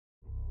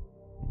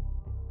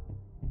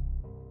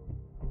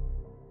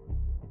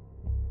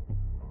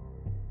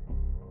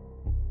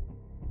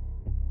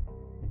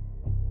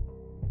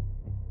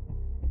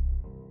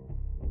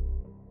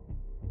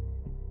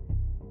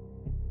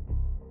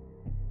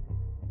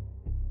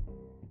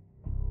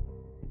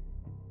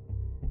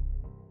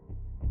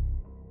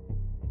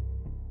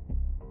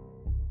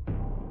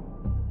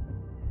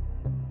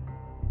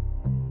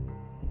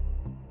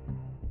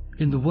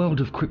In the world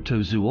of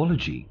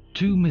cryptozoology,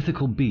 two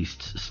mythical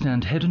beasts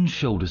stand head and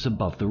shoulders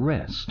above the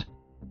rest.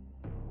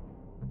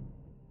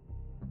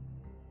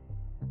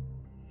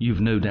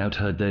 You've no doubt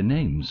heard their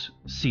names,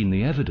 seen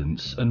the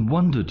evidence, and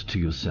wondered to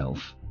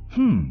yourself,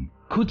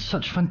 could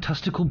such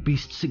fantastical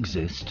beasts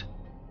exist?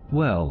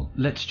 Well,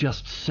 let's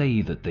just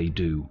say that they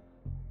do.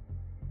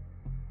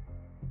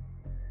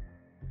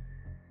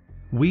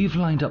 We've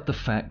lined up the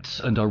facts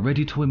and are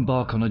ready to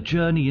embark on a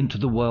journey into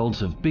the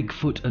worlds of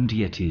Bigfoot and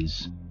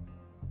Yetis.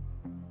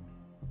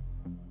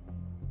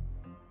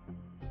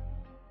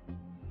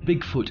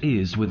 Bigfoot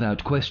is,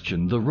 without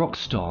question, the rock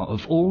star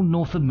of all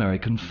North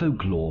American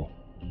folklore.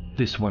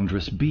 This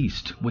wondrous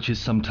beast, which is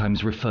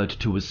sometimes referred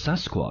to as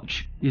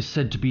Sasquatch, is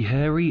said to be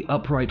hairy,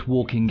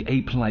 upright-walking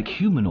ape-like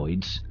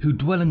humanoids who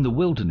dwell in the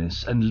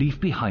wilderness and leave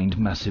behind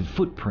massive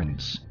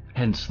footprints,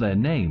 hence their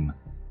name.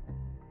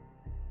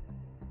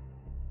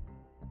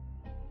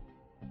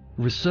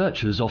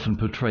 Researchers often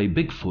portray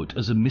Bigfoot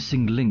as a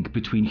missing link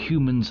between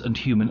humans and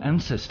human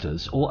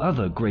ancestors or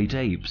other great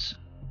apes.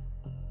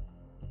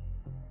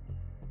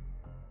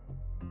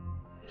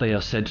 They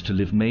are said to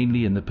live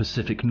mainly in the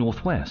Pacific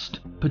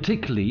Northwest,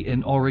 particularly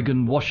in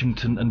Oregon,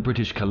 Washington, and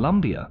British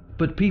Columbia,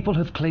 but people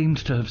have claimed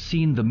to have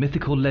seen the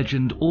mythical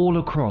legend all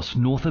across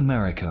North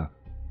America.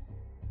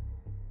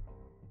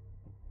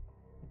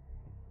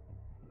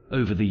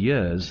 Over the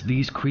years,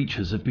 these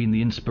creatures have been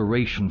the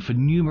inspiration for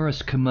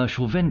numerous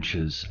commercial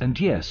ventures and,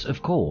 yes,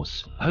 of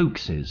course,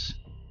 hoaxes.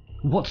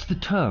 What's the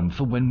term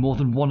for when more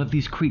than one of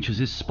these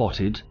creatures is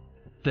spotted?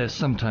 They're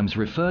sometimes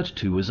referred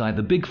to as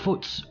either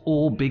Bigfoots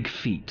or Big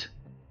Feet.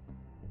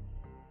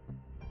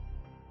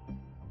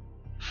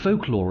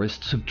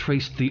 Folklorists have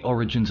traced the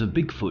origins of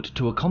Bigfoot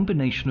to a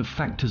combination of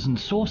factors and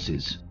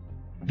sources.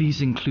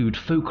 These include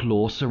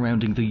folklore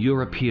surrounding the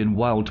European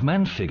wild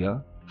man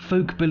figure,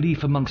 folk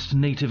belief amongst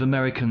Native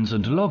Americans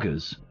and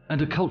loggers,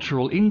 and a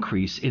cultural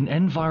increase in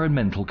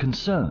environmental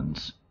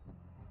concerns.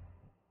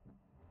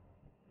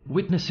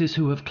 Witnesses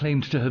who have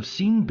claimed to have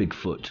seen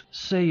Bigfoot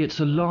say it's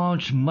a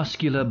large,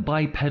 muscular,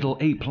 bipedal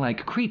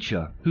ape-like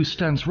creature who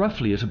stands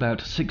roughly at about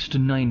 6 to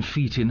 9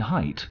 feet in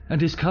height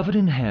and is covered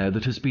in hair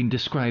that has been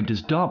described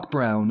as dark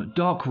brown,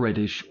 dark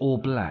reddish, or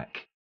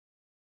black.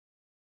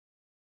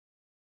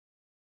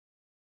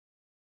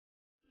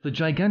 The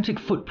gigantic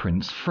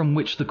footprints from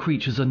which the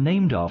creatures are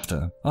named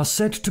after are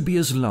said to be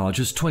as large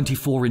as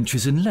 24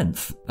 inches in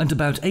length and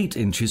about 8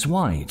 inches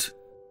wide.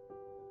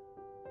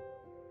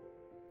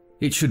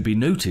 It should be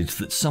noted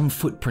that some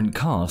footprint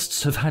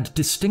casts have had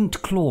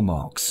distinct claw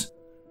marks.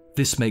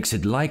 This makes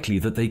it likely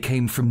that they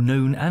came from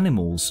known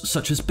animals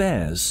such as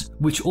bears,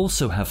 which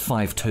also have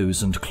 5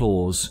 toes and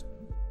claws.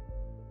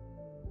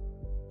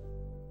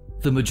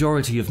 The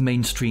majority of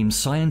mainstream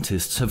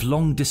scientists have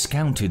long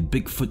discounted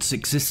Bigfoot's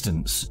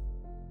existence,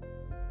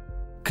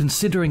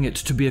 considering it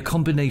to be a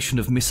combination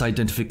of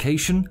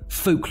misidentification,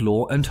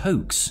 folklore, and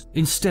hoax,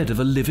 instead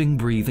of a living,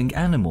 breathing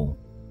animal.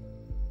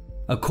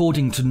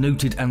 According to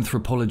noted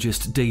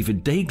anthropologist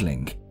David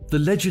Daegling, the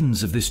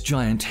legends of this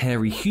giant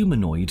hairy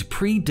humanoid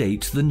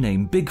predate the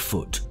name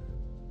Bigfoot.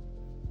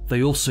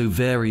 They also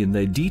vary in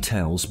their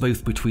details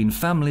both between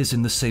families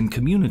in the same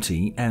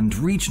community and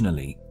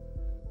regionally.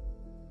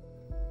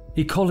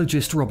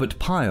 Ecologist Robert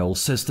Pyle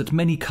says that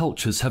many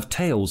cultures have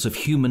tales of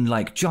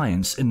human-like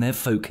giants in their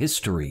folk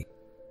history.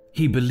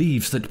 He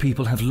believes that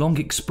people have long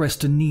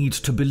expressed a need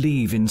to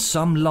believe in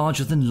some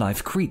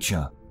larger-than-life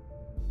creature.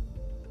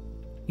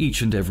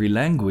 Each and every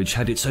language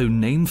had its own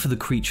name for the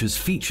creatures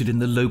featured in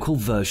the local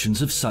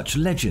versions of such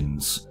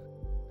legends.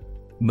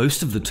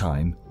 Most of the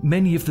time,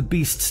 many of the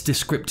beast's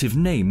descriptive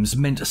names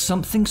meant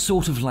something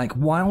sort of like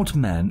wild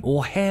man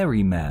or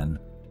hairy man.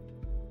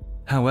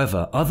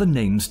 However, other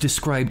names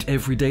described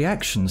everyday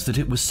actions that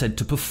it was said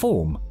to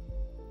perform,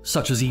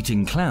 such as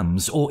eating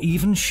clams or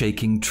even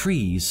shaking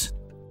trees.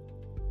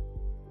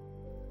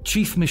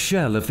 Chief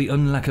Michel of the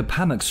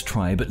Unlakapamox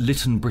tribe at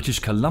Lytton, British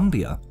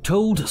Columbia,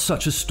 told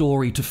such a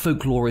story to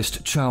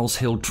folklorist Charles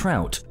Hill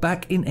Trout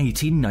back in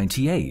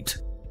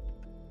 1898.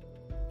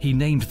 He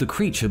named the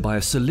creature by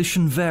a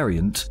Cilician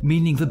variant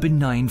meaning the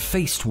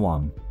benign-faced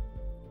one.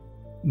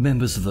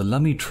 Members of the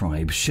Lummi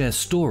tribe share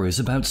stories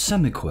about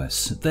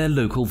Semiquess, their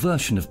local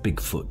version of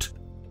Bigfoot.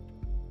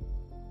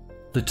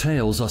 The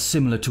tales are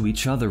similar to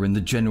each other in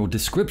the general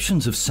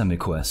descriptions of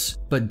Semiquess,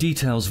 but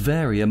details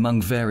vary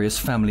among various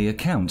family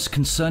accounts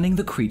concerning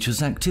the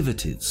creature's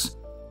activities.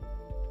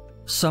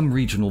 Some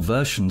regional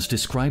versions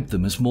describe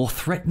them as more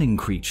threatening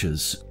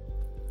creatures.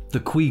 The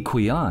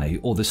Quiquiai,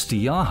 or the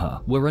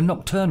Stiaha, were a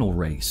nocturnal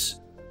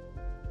race.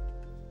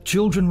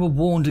 Children were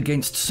warned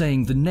against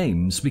saying the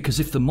names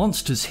because if the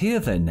monsters hear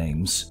their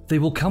names, they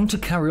will come to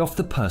carry off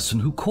the person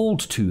who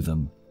called to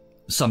them.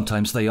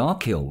 Sometimes they are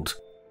killed.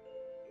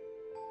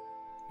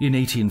 In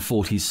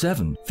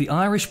 1847, the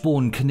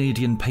Irish-born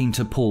Canadian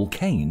painter Paul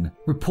Kane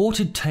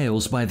reported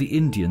tales by the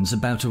Indians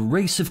about a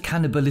race of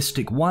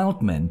cannibalistic wild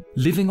men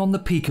living on the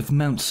peak of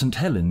Mount St.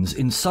 Helens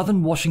in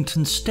southern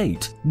Washington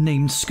state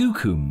named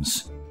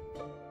Skookums.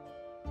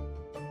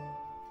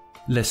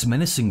 Less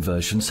menacing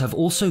versions have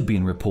also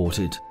been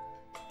reported.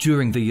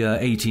 During the year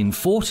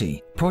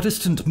 1840,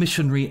 Protestant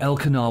missionary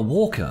Elkanah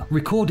Walker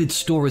recorded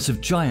stories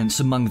of giants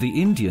among the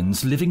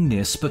Indians living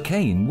near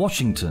Spokane,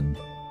 Washington.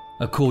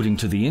 According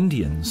to the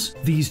Indians,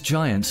 these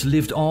giants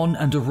lived on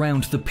and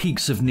around the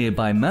peaks of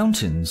nearby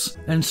mountains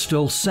and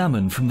stole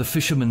salmon from the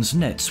fishermen's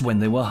nets when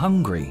they were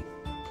hungry.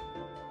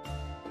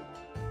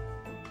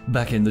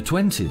 Back in the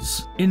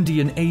 20s,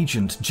 Indian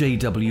agent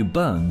J.W.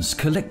 Burns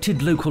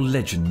collected local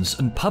legends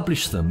and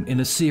published them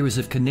in a series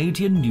of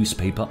Canadian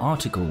newspaper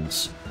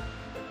articles.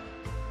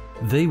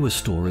 They were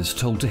stories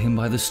told to him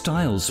by the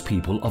Styles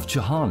people of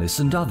Chehalis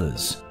and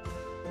others.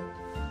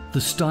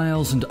 The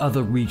Styles and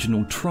other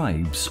regional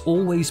tribes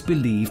always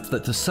believed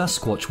that the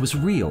Sasquatch was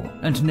real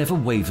and never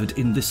wavered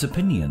in this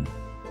opinion.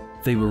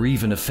 They were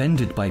even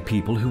offended by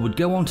people who would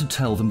go on to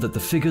tell them that the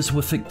figures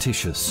were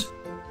fictitious.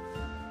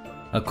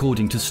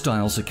 According to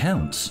Styles'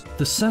 accounts,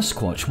 the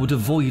Sasquatch would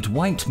avoid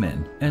white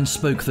men and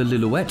spoke the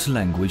Lillooet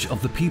language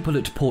of the people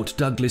at Port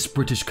Douglas,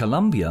 British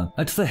Columbia,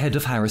 at the head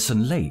of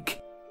Harrison Lake.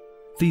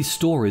 These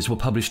stories were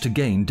published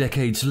again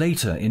decades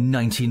later in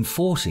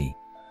 1940.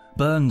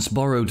 Burns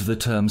borrowed the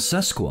term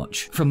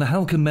Sasquatch from the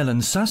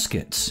Halkomelon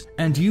Saskets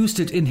and used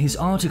it in his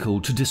article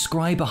to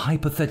describe a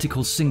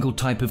hypothetical single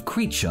type of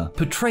creature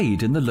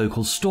portrayed in the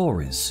local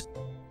stories.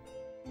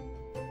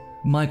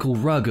 Michael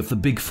Rugg of the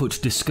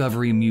Bigfoot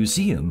Discovery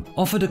Museum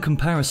offered a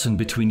comparison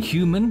between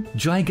human,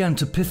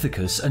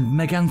 Gigantopithecus and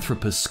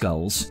Meganthropus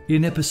skulls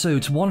in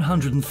episodes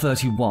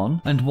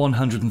 131 and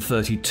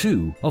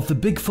 132 of the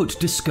Bigfoot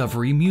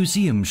Discovery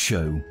Museum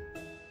show.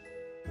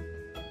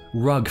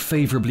 Rugg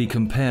favorably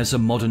compares a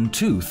modern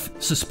tooth,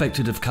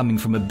 suspected of coming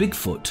from a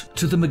Bigfoot,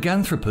 to the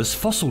Meganthropus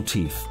fossil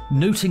teeth,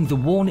 noting the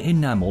worn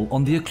enamel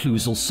on the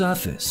occlusal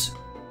surface.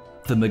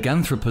 The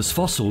Meganthropus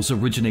fossils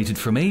originated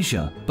from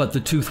Asia, but the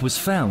tooth was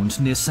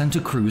found near Santa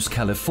Cruz,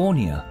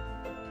 California.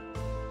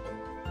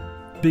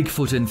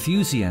 Bigfoot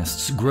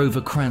enthusiasts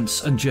Grover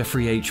Krantz and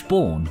Jeffrey H.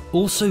 Bourne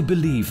also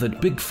believe that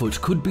Bigfoot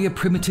could be a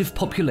primitive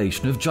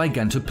population of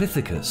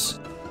Gigantopithecus.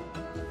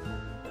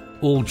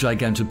 All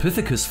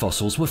Gigantopithecus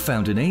fossils were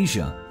found in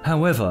Asia.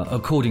 However,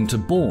 according to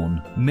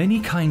Bourne, many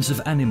kinds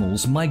of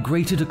animals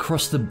migrated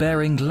across the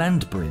Bering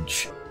Land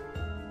Bridge.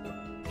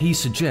 He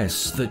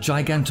suggests that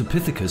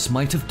Gigantopithecus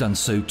might have done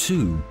so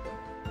too.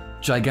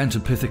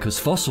 Gigantopithecus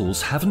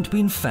fossils haven't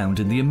been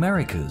found in the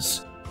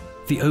Americas.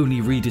 The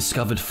only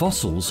rediscovered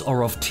fossils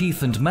are of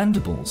teeth and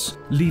mandibles,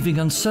 leaving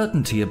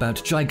uncertainty about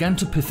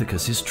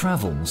Gigantopithecus's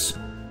travels.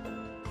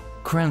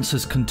 Krantz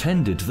has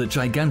contended that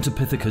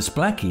Gigantopithecus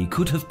blacki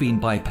could have been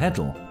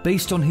bipedal,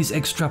 based on his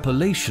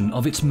extrapolation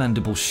of its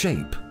mandible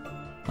shape.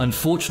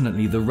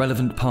 Unfortunately, the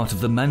relevant part of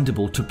the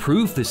mandible to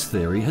prove this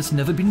theory has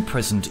never been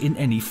present in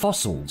any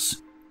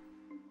fossils.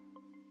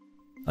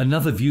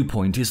 Another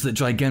viewpoint is that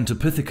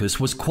Gigantopithecus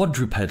was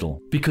quadrupedal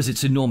because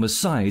its enormous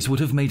size would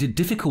have made it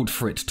difficult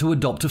for it to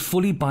adopt a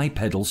fully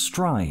bipedal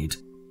stride.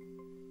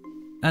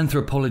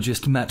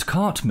 Anthropologist Matt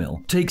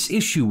Cartmill takes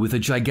issue with the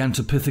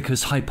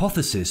Gigantopithecus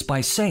hypothesis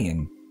by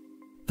saying,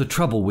 "The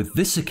trouble with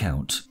this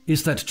account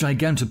is that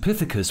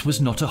Gigantopithecus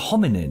was not a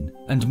hominin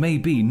and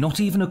maybe not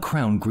even a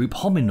crown group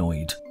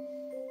hominoid.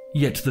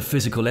 Yet the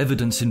physical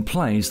evidence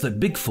implies that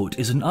Bigfoot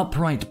is an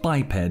upright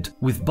biped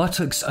with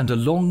buttocks and a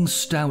long,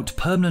 stout,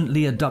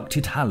 permanently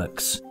adducted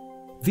hallux.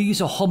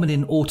 These are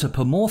hominin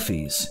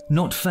autapomorphies,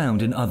 not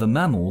found in other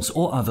mammals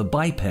or other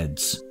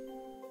bipeds.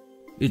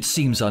 It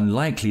seems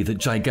unlikely that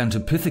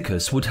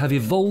Gigantopithecus would have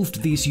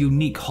evolved these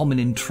unique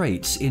hominin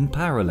traits in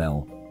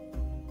parallel."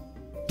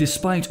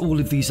 Despite all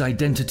of these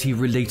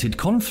identity-related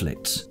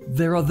conflicts,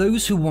 there are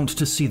those who want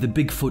to see the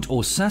Bigfoot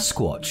or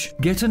Sasquatch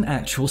get an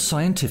actual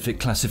scientific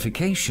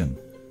classification.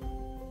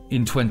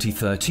 In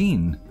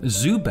 2013,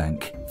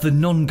 Zoobank, the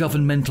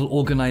non-governmental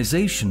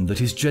organization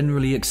that is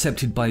generally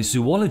accepted by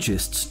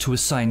zoologists to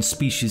assign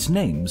species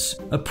names,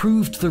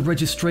 approved the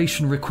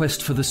registration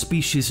request for the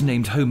species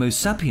named Homo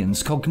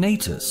sapiens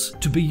cognatus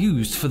to be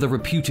used for the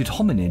reputed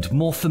hominid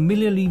more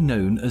familiarly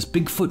known as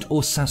Bigfoot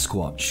or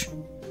Sasquatch.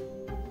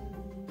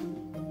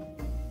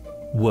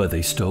 Were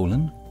they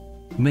stolen?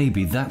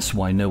 Maybe that's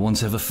why no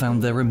one's ever found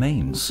their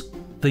remains.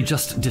 They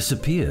just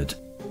disappeared.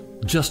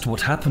 Just what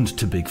happened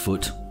to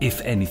Bigfoot,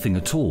 if anything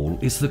at all,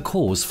 is the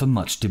cause for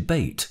much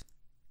debate.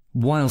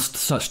 Whilst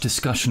such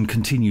discussion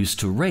continues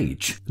to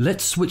rage,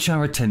 let's switch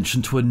our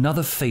attention to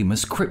another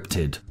famous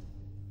cryptid.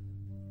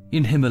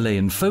 In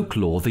Himalayan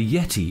folklore, the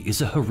yeti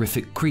is a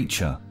horrific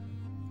creature.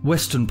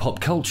 Western pop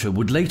culture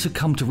would later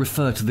come to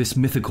refer to this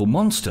mythical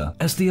monster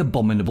as the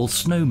abominable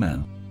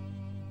snowman.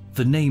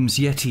 The names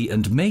Yeti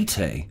and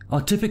Métis are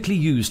typically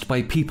used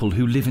by people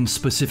who live in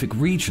specific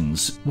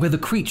regions where the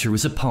creature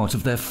is a part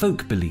of their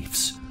folk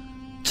beliefs.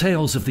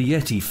 Tales of the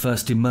Yeti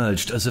first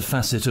emerged as a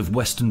facet of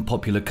Western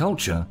popular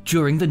culture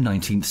during the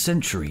 19th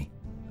century.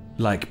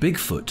 Like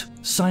Bigfoot,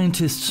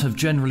 scientists have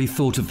generally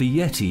thought of the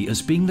Yeti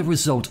as being the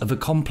result of a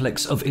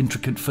complex of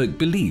intricate folk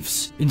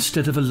beliefs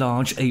instead of a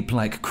large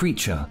ape-like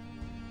creature.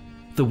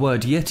 The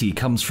word Yeti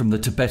comes from the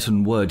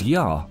Tibetan word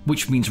ya,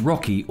 which means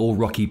rocky or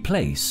rocky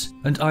place,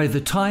 and either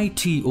Tai,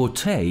 Ti or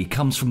Te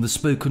comes from the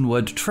spoken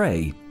word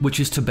tre, which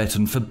is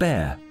Tibetan for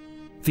bear.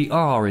 The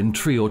R in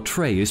tree or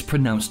tray is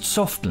pronounced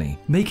softly,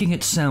 making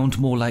it sound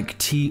more like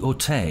tea or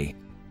tay.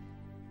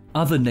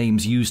 Other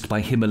names used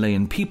by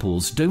Himalayan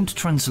peoples don't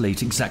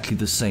translate exactly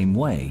the same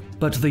way,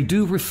 but they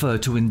do refer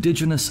to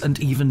indigenous and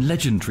even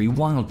legendary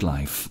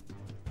wildlife.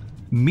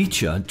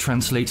 Micha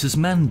translates as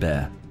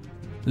man-bear.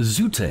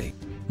 Zute,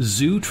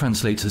 Zu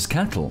translates as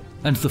cattle,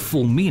 and the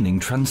full meaning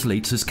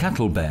translates as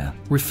cattle bear,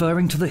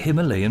 referring to the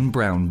Himalayan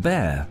brown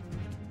bear.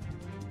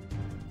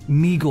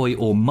 Migoi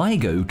or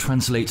Maigo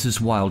translates as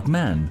wild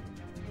man.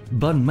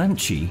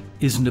 Bunmanchi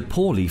is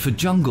Nepali for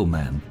jungle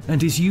man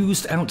and is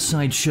used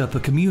outside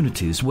Sherpa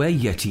communities where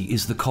Yeti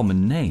is the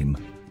common name.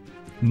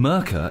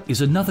 Murka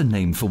is another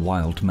name for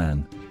wild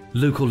man.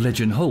 Local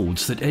legend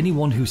holds that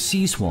anyone who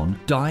sees one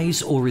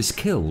dies or is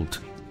killed.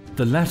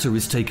 The latter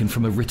is taken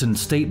from a written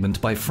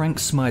statement by Frank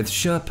Smythe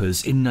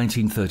Sherpas in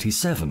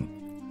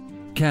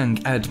 1937. Kang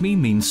Admi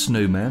means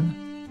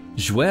snowman,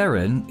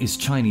 Zhueren is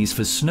Chinese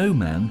for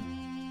snowman,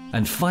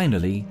 and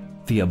finally,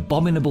 the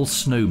Abominable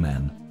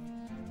Snowman.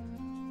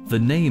 The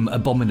name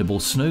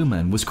Abominable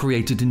Snowman was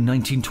created in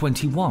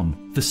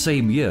 1921, the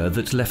same year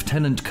that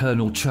Lieutenant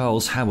Colonel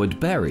Charles Howard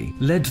Berry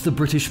led the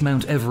British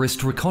Mount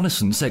Everest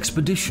reconnaissance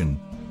expedition.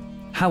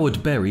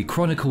 Howard Berry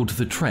chronicled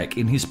the trek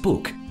in his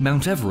book,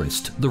 Mount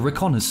Everest, The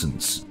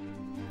Reconnaissance.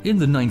 In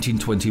the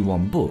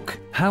 1921 book,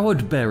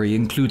 Howard Berry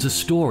includes a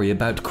story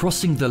about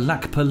crossing the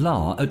Lac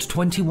Pilar at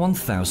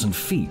 21,000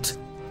 feet.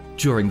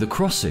 During the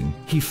crossing,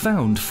 he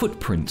found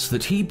footprints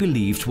that he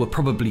believed were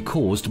probably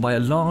caused by a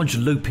large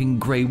loping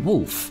grey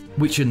wolf,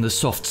 which in the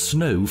soft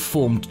snow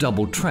formed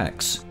double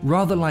tracks,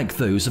 rather like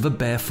those of a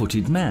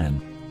barefooted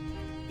man.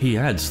 He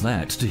adds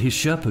that to his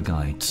Sherpa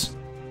guides.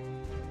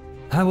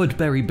 Howard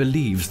Berry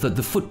believes that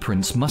the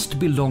footprints must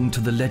belong to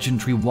the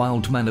legendary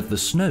wild man of the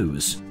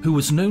snows, who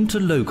was known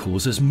to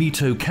locals as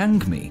Mito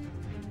Kangmi.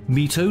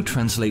 Mito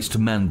translates to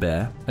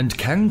man-bear, and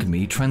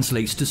Kangmi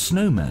translates to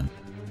snowman.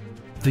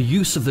 The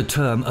use of the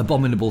term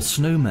abominable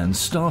snowman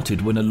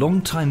started when a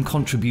long-time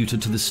contributor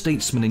to the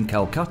Statesman in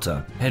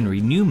Calcutta,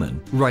 Henry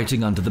Newman,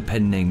 writing under the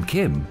pen name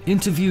Kim,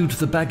 interviewed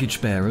the baggage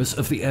bearers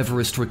of the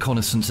Everest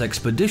reconnaissance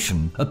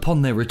expedition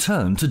upon their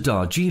return to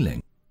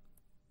Darjeeling.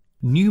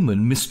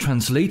 Newman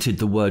mistranslated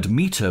the word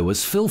mito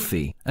as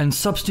filthy and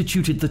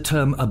substituted the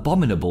term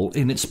abominable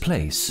in its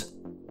place.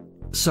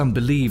 Some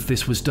believe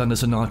this was done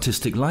as an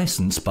artistic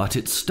license, but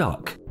it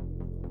stuck.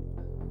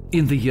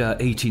 In the year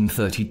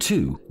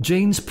 1832,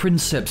 Jane's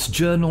Princeps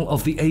Journal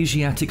of the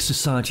Asiatic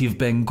Society of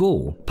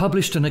Bengal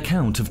published an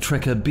account of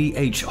trekker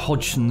B.H.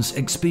 Hodgson's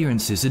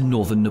experiences in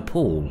northern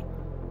Nepal.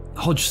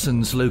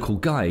 Hodgson's local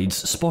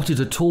guides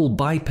spotted a tall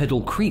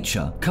bipedal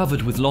creature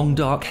covered with long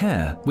dark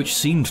hair, which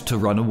seemed to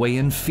run away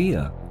in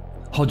fear.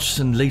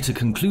 Hodgson later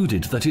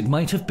concluded that it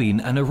might have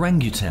been an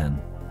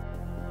orangutan.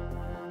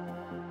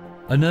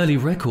 An early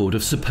record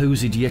of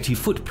supposed Yeti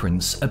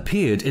footprints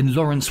appeared in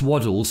Lawrence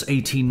Waddell's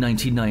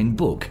 1899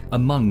 book,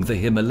 Among the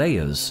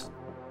Himalayas.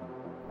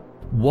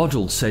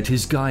 Waddell said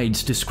his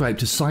guides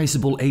described a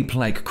sizable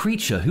ape-like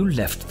creature who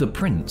left the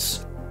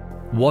prints.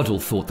 Waddell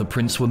thought the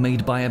prints were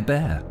made by a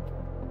bear.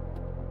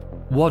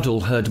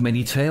 Waddell heard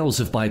many tales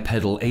of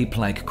bipedal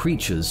ape-like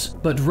creatures,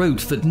 but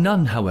wrote that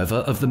none, however,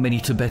 of the many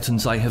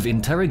Tibetans I have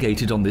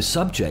interrogated on this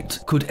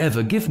subject could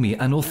ever give me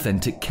an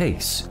authentic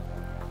case.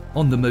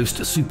 On the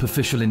most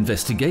superficial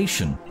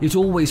investigation, it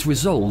always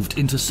resolved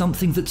into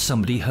something that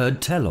somebody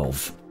heard tell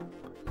of.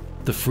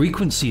 The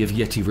frequency of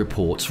Yeti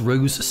reports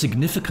rose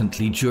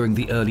significantly during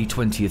the early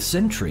 20th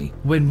century,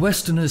 when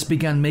Westerners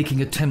began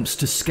making attempts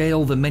to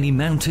scale the many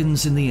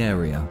mountains in the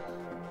area.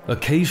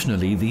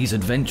 Occasionally, these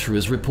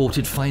adventurers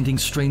reported finding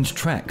strange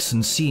tracks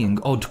and seeing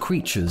odd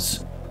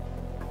creatures.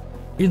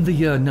 In the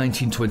year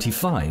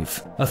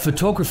 1925, a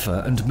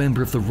photographer and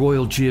member of the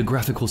Royal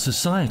Geographical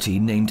Society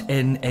named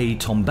N.A.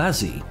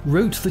 Tombazi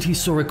wrote that he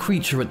saw a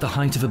creature at the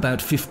height of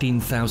about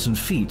 15,000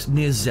 feet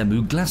near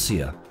Zemu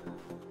Glacier.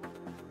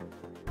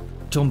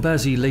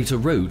 Tombazi later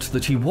wrote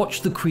that he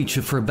watched the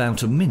creature for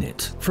about a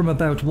minute, from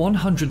about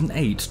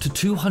 108 to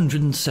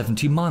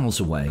 270 miles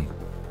away.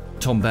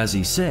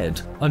 Tombazi said,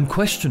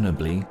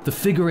 unquestionably, the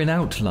figure in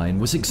outline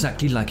was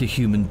exactly like a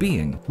human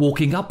being,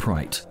 walking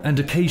upright and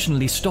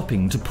occasionally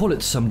stopping to pull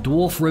at some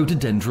dwarf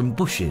rhododendron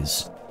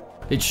bushes.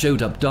 It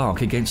showed up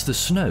dark against the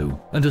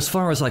snow, and as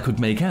far as I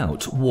could make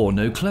out, wore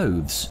no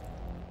clothes.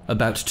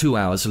 About 2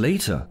 hours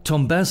later,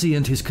 Tombazi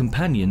and his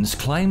companions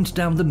climbed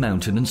down the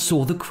mountain and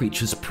saw the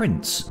creature's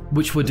prints,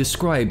 which were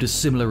described as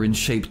similar in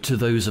shape to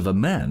those of a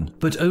man,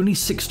 but only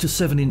 6 to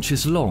 7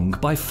 inches long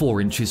by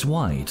 4 inches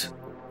wide.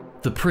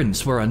 The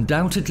prints were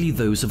undoubtedly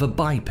those of a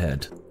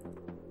biped.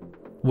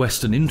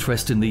 Western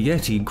interest in the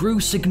Yeti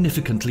grew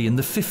significantly in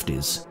the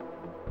 50s.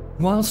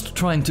 Whilst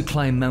trying to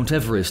climb Mount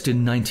Everest in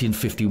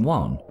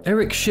 1951,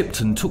 Eric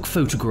Shipton took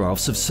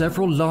photographs of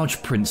several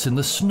large prints in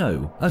the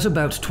snow at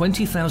about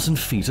 20,000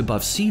 feet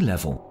above sea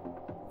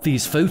level.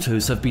 These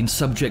photos have been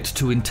subject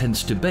to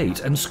intense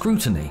debate and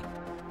scrutiny.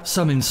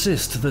 Some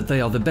insist that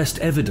they are the best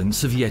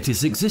evidence of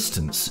Yeti's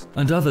existence,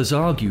 and others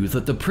argue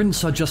that the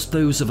prints are just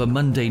those of a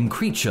mundane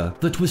creature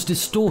that was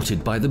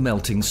distorted by the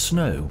melting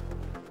snow.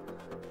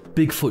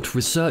 Bigfoot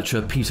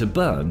researcher Peter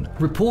Byrne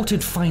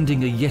reported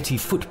finding a Yeti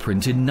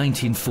footprint in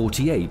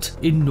 1948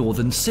 in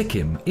northern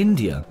Sikkim,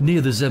 India,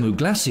 near the Zemu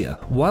Glacier,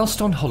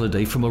 whilst on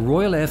holiday from a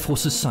Royal Air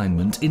Force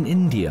assignment in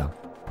India.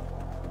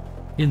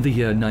 In the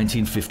year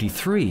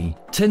 1953,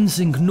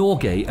 Tenzing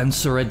Norgay and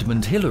Sir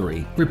Edmund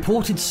Hillary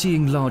reported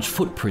seeing large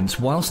footprints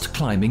whilst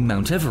climbing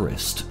Mount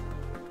Everest.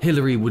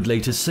 Hillary would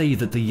later say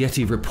that the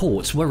Yeti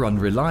reports were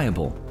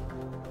unreliable.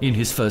 In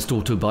his first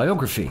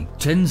autobiography,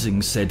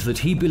 Tenzing said that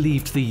he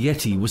believed the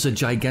Yeti was a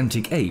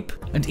gigantic ape,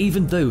 and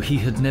even though he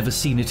had never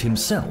seen it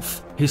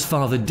himself, his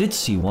father did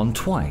see one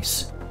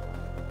twice.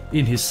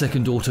 In his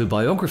second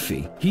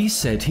autobiography, he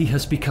said he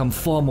has become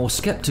far more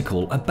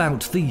skeptical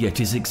about the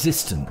Yeti's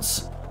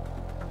existence.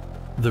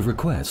 The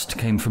request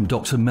came from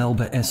Dr.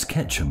 Melba S.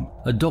 Ketchum,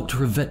 a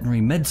doctor of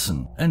veterinary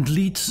medicine and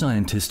lead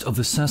scientist of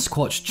the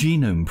Sasquatch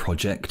Genome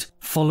Project,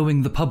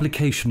 following the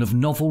publication of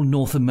novel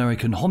North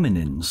American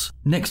hominins,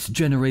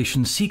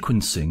 next-generation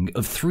sequencing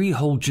of 3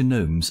 whole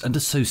genomes and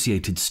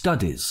associated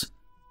studies.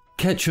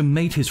 Ketchum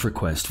made his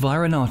request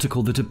via an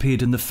article that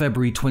appeared in the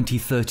February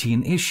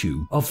 2013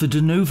 issue of the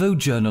De Novo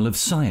Journal of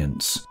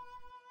Science.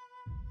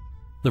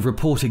 The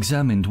report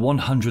examined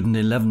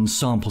 111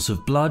 samples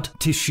of blood,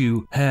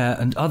 tissue, hair,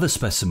 and other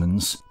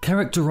specimens,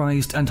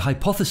 characterized and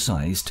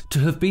hypothesized to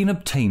have been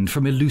obtained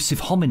from elusive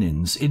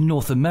hominins in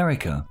North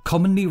America,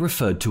 commonly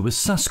referred to as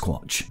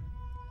Sasquatch.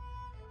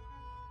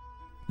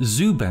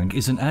 Zoobank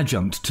is an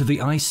adjunct to the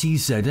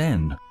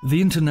ICZN,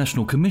 the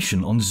International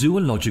Commission on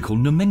Zoological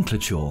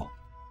Nomenclature.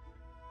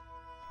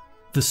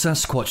 The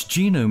Sasquatch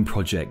Genome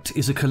Project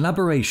is a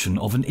collaboration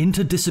of an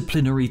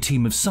interdisciplinary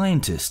team of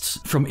scientists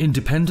from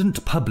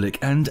independent public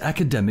and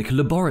academic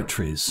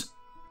laboratories.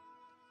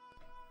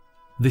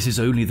 This is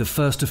only the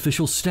first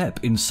official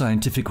step in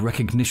scientific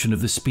recognition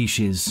of the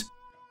species.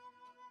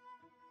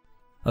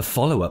 A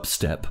follow-up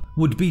step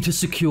would be to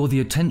secure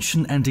the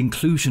attention and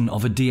inclusion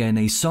of a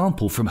DNA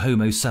sample from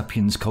Homo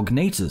sapiens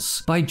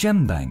cognatus by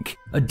GenBank,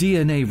 a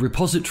DNA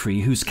repository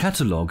whose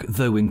catalogue,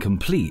 though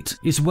incomplete,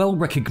 is well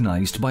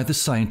recognized by the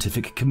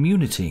scientific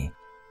community.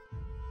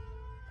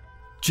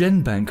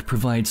 GenBank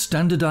provides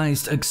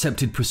standardized,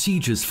 accepted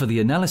procedures for the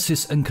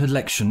analysis and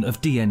collection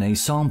of DNA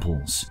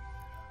samples.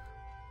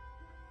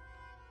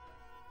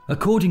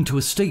 According to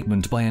a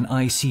statement by an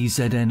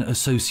ICZN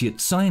associate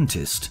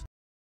scientist,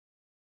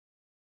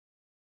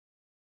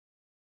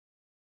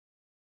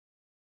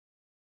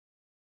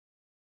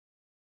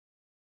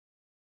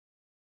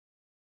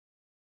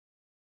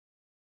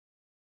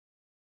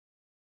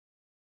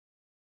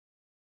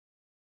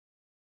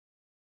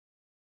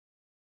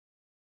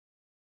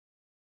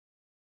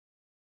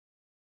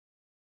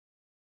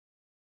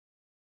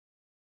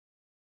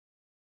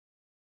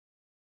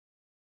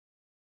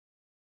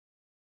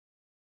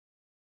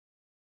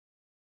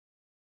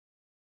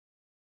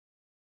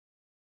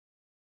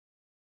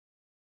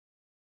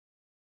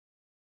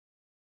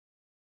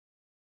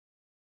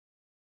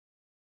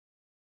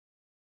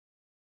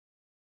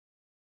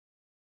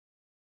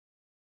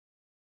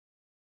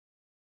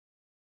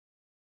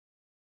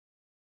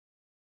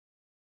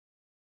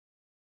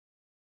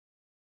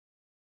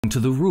 to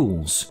the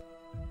rules.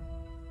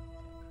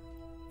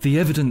 The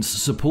evidence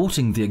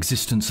supporting the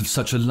existence of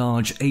such a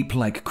large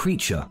ape-like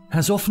creature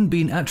has often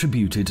been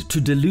attributed to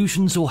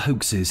delusions or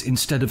hoaxes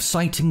instead of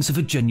sightings of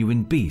a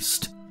genuine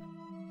beast.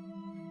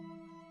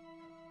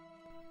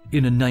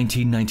 In a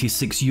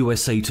 1996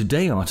 USA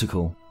Today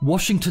article,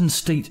 Washington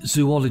State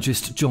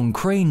zoologist John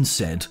Crane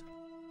said,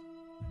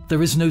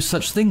 "There is no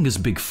such thing as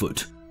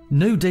Bigfoot.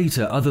 No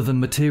data other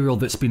than material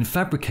that's been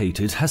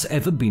fabricated has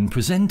ever been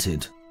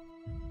presented."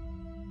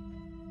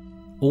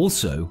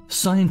 Also,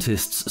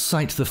 scientists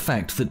cite the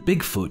fact that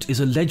Bigfoot is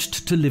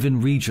alleged to live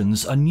in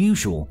regions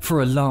unusual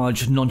for a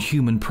large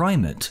non-human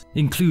primate,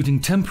 including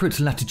temperate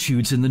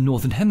latitudes in the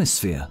Northern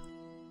Hemisphere.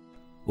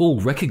 All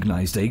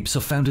recognized apes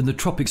are found in the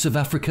tropics of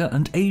Africa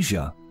and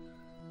Asia.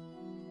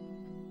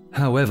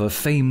 However,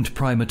 famed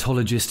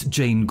primatologist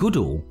Jane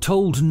Goodall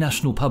told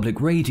National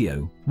Public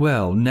Radio,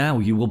 "Well, now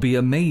you will be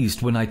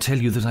amazed when I tell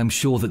you that I'm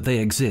sure that they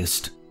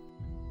exist."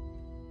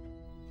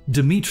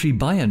 Dmitry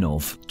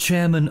Bayanov,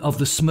 chairman of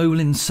the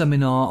Smolin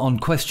Seminar on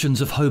Questions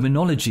of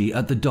Hominology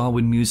at the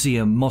Darwin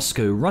Museum,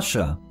 Moscow,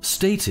 Russia,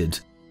 stated,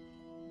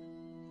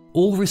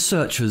 "All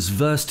researchers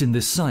versed in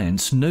this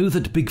science know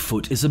that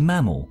Bigfoot is a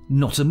mammal,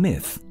 not a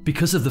myth,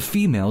 because of the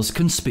female's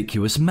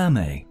conspicuous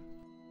mammae.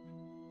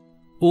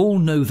 All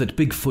know that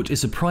Bigfoot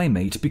is a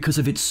primate because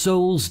of its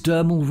sole's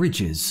dermal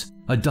ridges,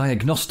 a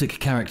diagnostic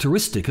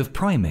characteristic of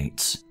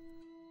primates.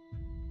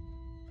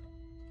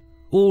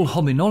 All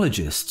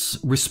hominologists,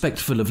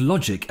 respectful of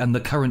logic and the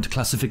current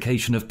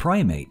classification of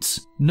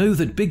primates, know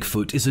that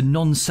Bigfoot is a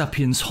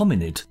non-sapiens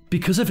hominid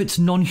because of its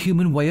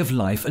non-human way of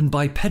life and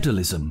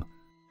bipedalism.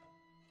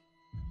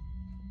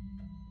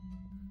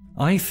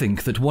 I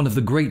think that one of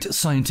the great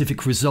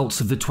scientific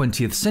results of the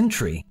 20th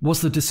century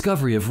was the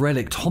discovery of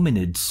relict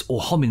hominids,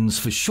 or homins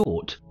for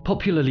short,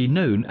 popularly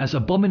known as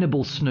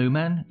Abominable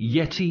Snowman,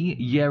 Yeti,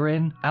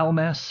 Yeren,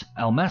 Almas,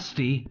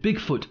 Almasti,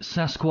 Bigfoot,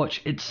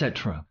 Sasquatch,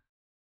 etc.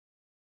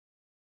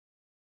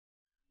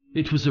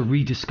 It was a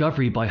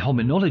rediscovery by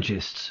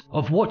hominologists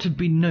of what had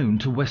been known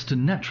to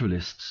Western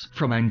naturalists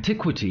from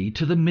antiquity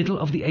to the middle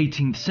of the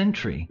 18th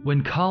century,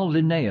 when Carl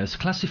Linnaeus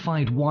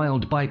classified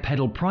wild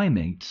bipedal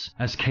primates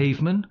as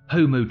cavemen,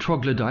 Homo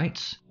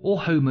troglodytes, or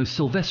Homo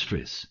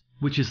sylvestris,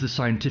 which is the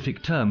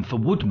scientific term for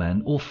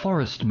woodman or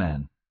forest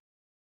man.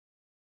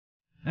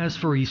 As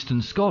for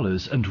Eastern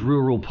scholars and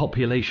rural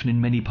population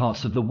in many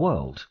parts of the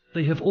world,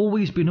 they have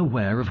always been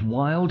aware of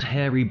wild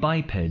hairy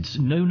bipeds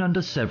known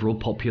under several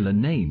popular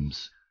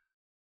names.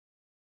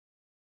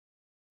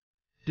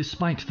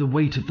 Despite the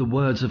weight of the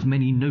words of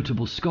many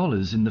notable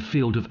scholars in the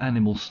field of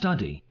animal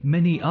study,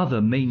 many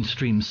other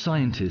mainstream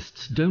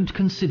scientists don't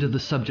consider the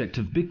subject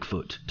of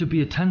Bigfoot to be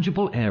a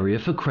tangible area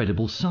for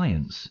credible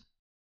science.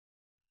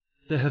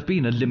 There have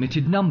been a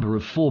limited number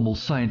of formal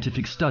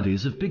scientific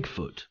studies of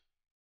Bigfoot.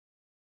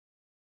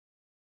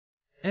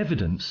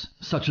 Evidence,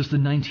 such as the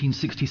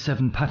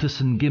 1967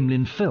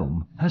 Patterson-Gimlin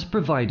film, has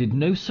provided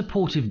no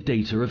supportive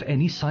data of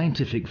any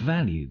scientific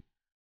value.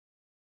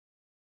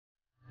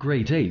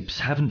 Great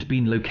apes haven't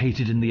been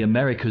located in the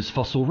Americas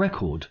fossil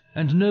record,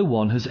 and no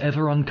one has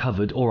ever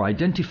uncovered or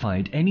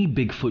identified any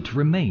Bigfoot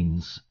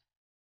remains.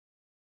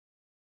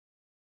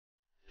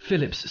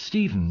 Phillips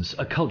Stevens,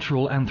 a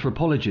cultural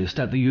anthropologist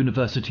at the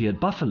University at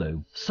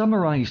Buffalo,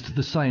 summarized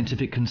the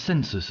scientific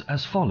consensus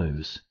as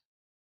follows.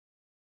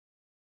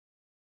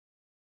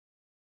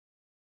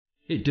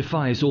 It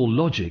defies all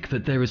logic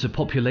that there is a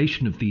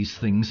population of these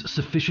things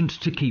sufficient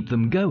to keep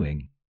them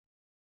going.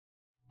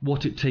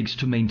 What it takes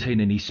to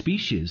maintain any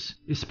species,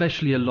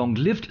 especially a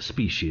long-lived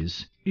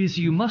species, is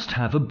you must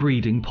have a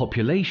breeding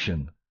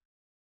population.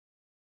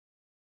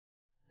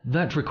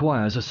 That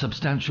requires a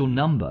substantial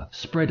number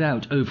spread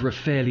out over a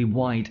fairly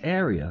wide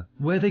area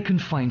where they can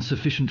find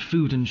sufficient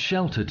food and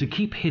shelter to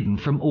keep hidden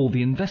from all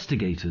the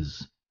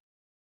investigators.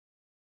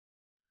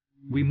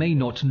 We may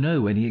not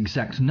know any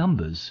exact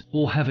numbers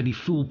or have any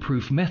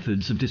foolproof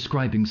methods of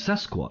describing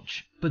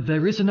Sasquatch, but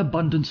there is an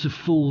abundance of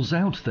fools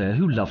out there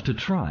who love to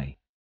try.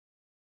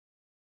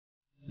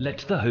 Let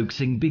the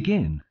hoaxing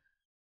begin.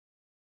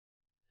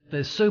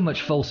 There's so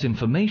much false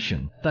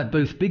information that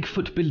both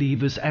Bigfoot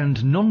believers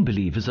and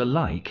non-believers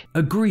alike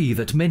agree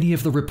that many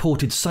of the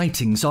reported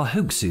sightings are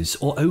hoaxes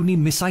or only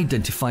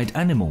misidentified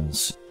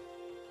animals.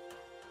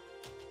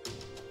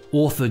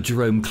 Author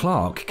Jerome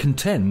Clark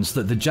contends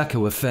that the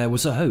Jacko affair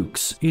was a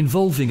hoax,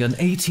 involving an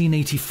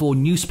 1884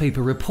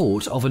 newspaper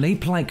report of an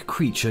ape-like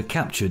creature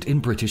captured in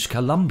British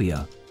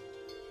Columbia.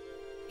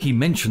 He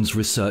mentions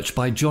research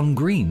by John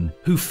Green,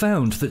 who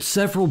found that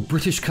several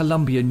British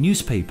Columbia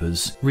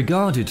newspapers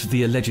regarded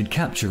the alleged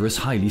capture as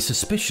highly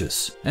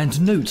suspicious,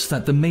 and notes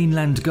that the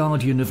Mainland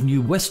Guardian of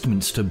New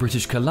Westminster,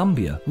 British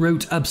Columbia,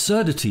 wrote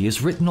absurdity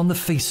is written on the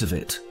face of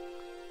it.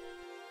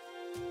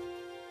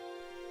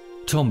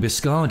 Tom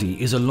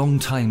Biscardi is a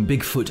long-time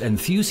Bigfoot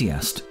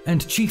enthusiast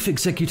and chief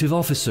executive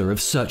officer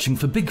of Searching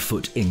for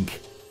Bigfoot, Inc.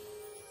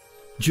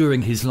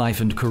 During his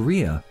life and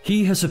career,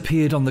 he has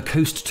appeared on the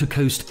Coast to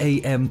Coast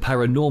AM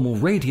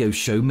paranormal radio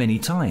show many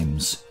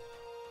times.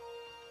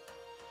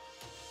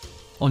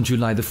 On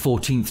July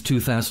 14,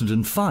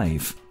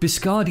 2005,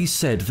 Biscardi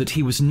said that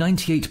he was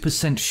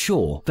 98%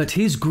 sure that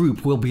his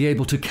group will be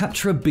able to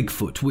capture a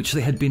Bigfoot which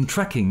they had been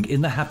tracking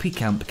in the Happy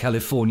Camp,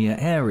 California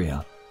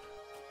area.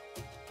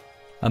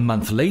 A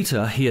month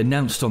later, he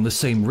announced on the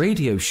same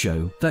radio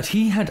show that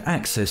he had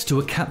access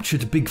to a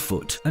captured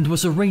Bigfoot and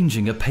was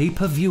arranging a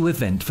pay-per-view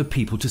event for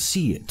people to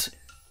see it.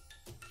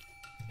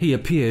 He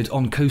appeared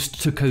on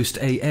Coast to Coast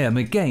AM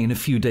again a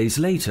few days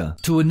later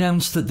to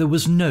announce that there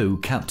was no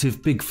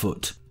captive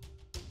Bigfoot.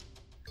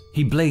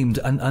 He blamed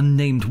an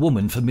unnamed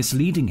woman for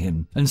misleading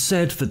him and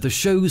said that the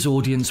show's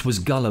audience was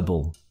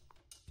gullible.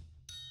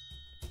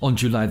 On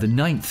July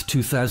 9,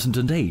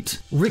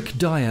 2008, Rick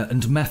Dyer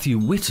and Matthew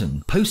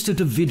Whitten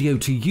posted a video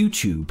to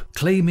YouTube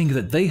claiming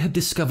that they had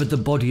discovered the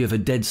body of a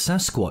dead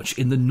Sasquatch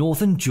in the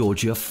northern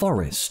Georgia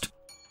forest.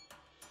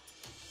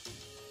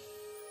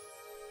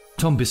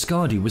 Tom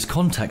Biscardi was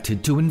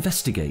contacted to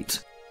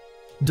investigate.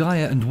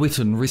 Dyer and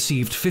Whitten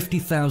received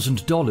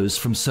 $50,000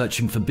 from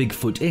Searching for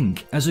Bigfoot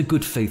Inc. as a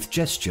good faith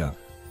gesture.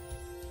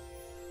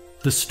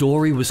 The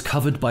story was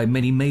covered by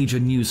many major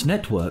news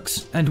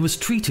networks and was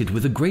treated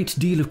with a great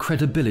deal of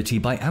credibility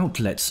by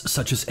outlets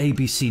such as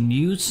ABC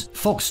News,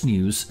 Fox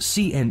News,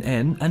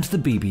 CNN, and the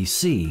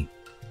BBC.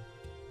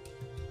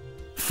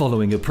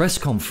 Following a press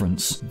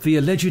conference, the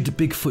alleged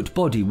Bigfoot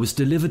body was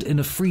delivered in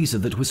a freezer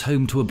that was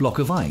home to a block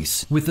of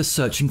ice with the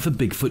Searching for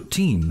Bigfoot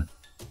team.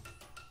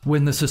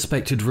 When the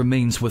suspected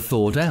remains were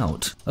thawed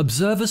out,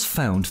 observers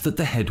found that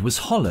the head was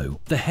hollow,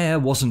 the hair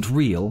wasn't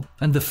real,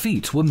 and the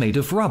feet were made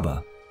of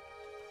rubber.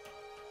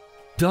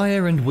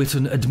 Dyer and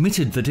Whitten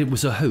admitted that it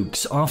was a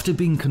hoax after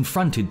being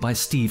confronted by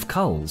Steve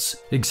Culls,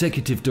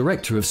 executive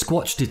director of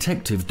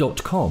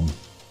SquatchDetective.com.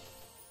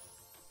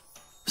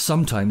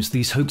 Sometimes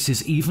these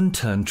hoaxes even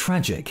turn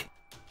tragic.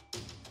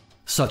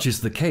 Such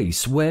is the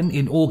case when,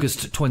 in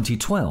August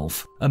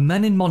 2012, a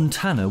man in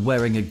Montana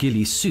wearing a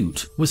ghillie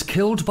suit was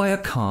killed by a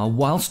car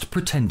whilst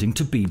pretending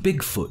to be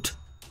Bigfoot.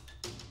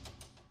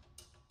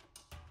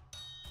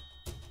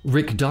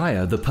 Rick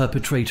Dyer, the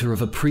perpetrator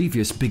of a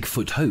previous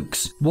Bigfoot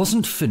hoax,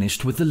 wasn't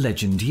finished with the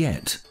legend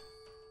yet.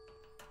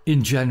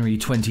 In January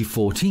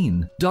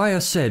 2014,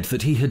 Dyer said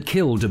that he had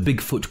killed a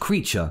Bigfoot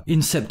creature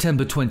in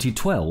September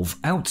 2012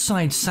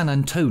 outside San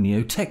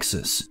Antonio,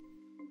 Texas.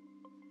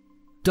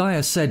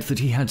 Dyer said that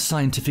he had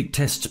scientific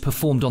tests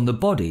performed on the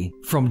body,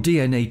 from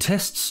DNA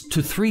tests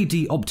to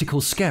 3D optical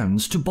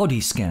scans to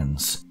body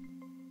scans.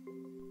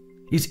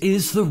 It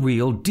is the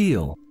real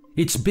deal.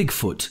 It's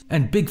Bigfoot,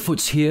 and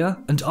Bigfoot's here,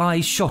 and I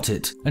shot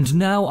it, and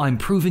now I'm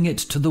proving it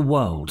to the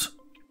world.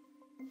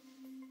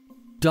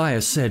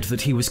 Dyer said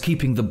that he was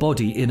keeping the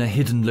body in a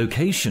hidden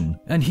location,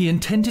 and he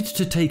intended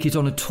to take it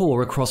on a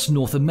tour across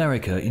North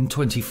America in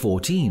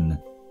 2014.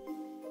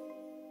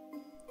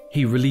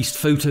 He released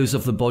photos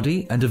of the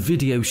body and a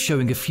video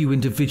showing a few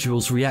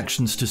individuals'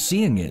 reactions to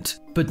seeing it,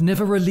 but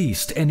never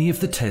released any of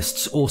the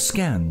tests or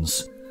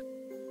scans.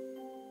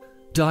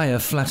 Dyer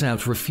flat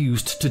out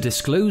refused to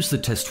disclose the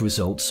test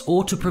results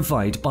or to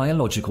provide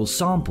biological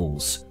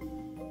samples.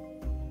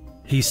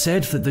 He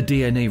said that the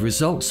DNA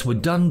results were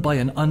done by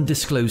an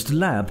undisclosed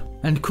lab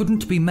and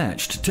couldn't be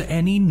matched to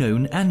any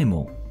known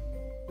animal.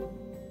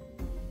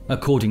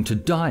 According to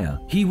Dyer,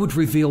 he would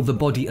reveal the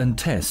body and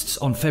tests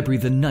on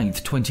February 9,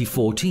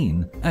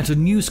 2014, at a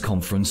news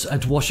conference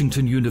at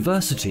Washington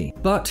University,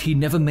 but he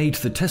never made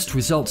the test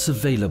results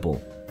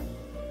available.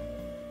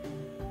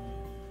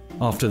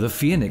 After the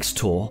Phoenix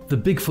tour, the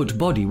Bigfoot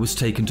body was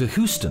taken to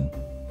Houston.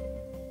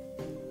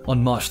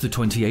 On March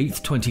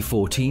 28,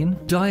 2014,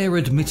 Dyer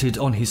admitted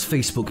on his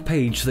Facebook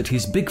page that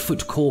his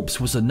Bigfoot corpse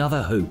was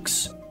another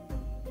hoax.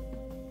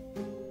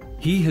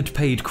 He had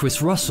paid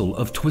Chris Russell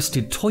of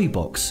Twisted Toy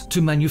Box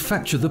to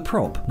manufacture the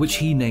prop, which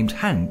he named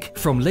Hank,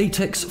 from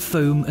latex,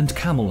 foam and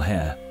camel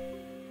hair.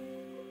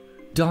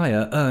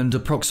 Dyer earned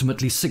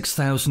approximately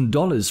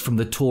 $6,000 from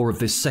the tour of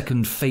this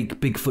second fake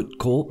Bigfoot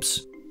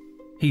corpse.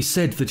 He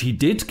said that he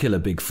did kill a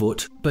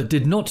Bigfoot, but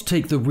did not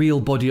take the real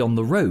body on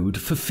the road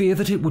for fear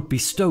that it would be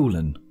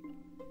stolen.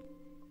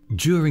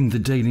 During the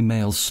Daily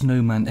Mail's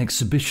Snowman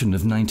exhibition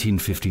of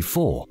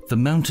 1954, the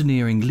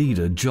mountaineering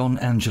leader John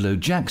Angelo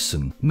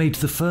Jackson made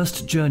the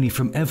first journey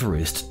from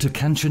Everest to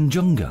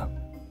Kanchenjunga.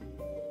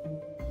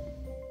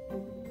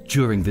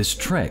 During this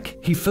trek,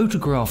 he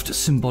photographed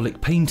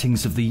symbolic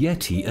paintings of the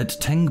Yeti at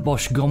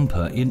Tengboche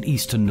Gompa in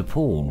eastern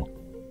Nepal.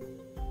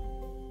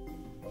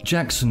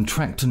 Jackson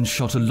tracked and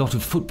shot a lot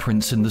of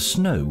footprints in the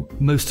snow,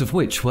 most of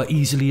which were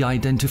easily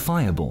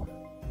identifiable.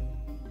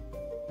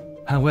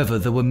 However,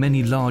 there were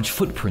many large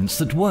footprints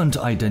that weren't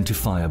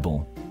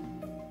identifiable.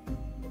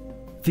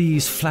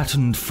 These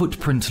flattened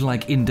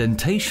footprint-like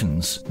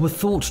indentations were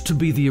thought to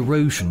be the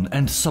erosion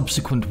and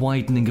subsequent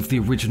widening of the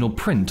original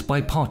print by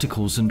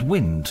particles and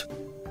wind.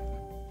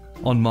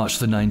 On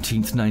March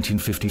 19,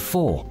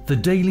 1954, the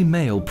Daily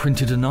Mail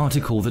printed an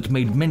article that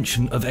made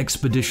mention of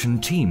expedition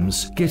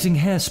teams getting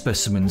hair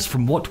specimens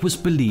from what was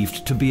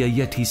believed to be a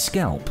Yeti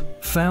scalp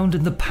found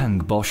in the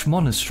Pangboche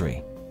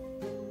Monastery.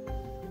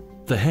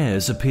 The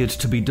hairs appeared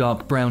to be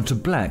dark brown to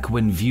black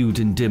when viewed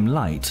in dim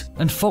light,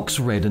 and fox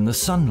red in the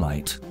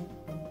sunlight.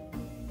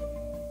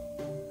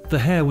 The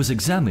hair was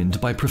examined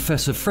by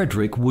Professor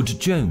Frederick Wood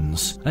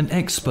Jones, an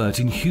expert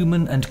in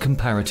human and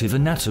comparative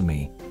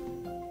anatomy.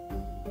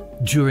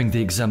 During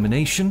the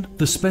examination,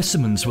 the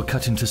specimens were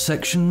cut into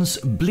sections,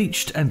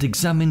 bleached and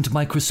examined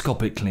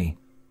microscopically.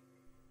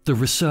 The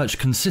research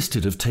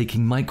consisted of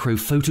taking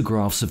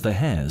micro-photographs of the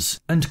hairs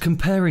and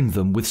comparing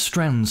them with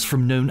strands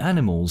from known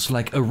animals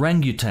like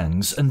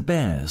orangutans and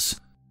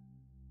bears.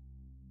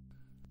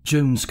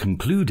 Jones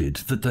concluded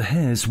that the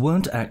hairs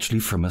weren't actually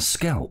from a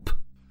scalp.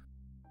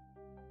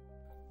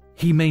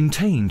 He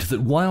maintained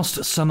that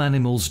whilst some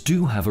animals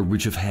do have a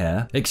ridge of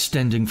hair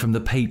extending from the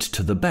pate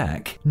to the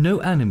back,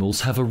 no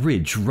animals have a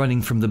ridge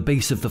running from the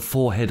base of the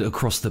forehead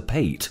across the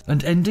pate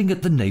and ending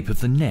at the nape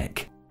of the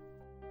neck.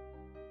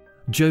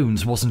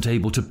 Jones wasn't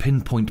able to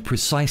pinpoint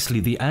precisely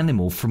the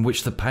animal from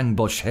which the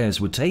Pangboche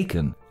hairs were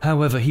taken.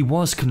 However, he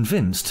was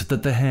convinced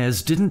that the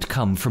hairs didn't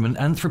come from an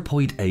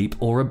anthropoid ape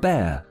or a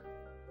bear.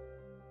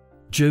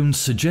 Jones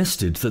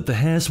suggested that the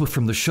hairs were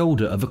from the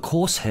shoulder of a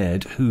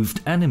coarse-haired, hooved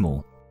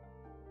animal.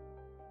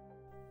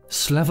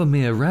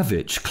 Slavomir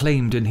Ravich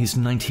claimed in his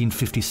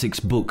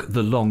 1956 book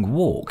The Long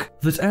Walk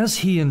that as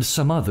he and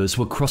some others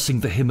were crossing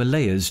the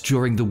Himalayas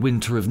during the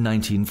winter of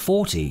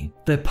 1940,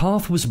 their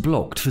path was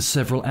blocked for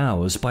several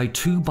hours by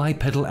two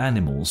bipedal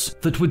animals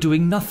that were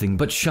doing nothing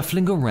but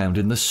shuffling around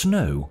in the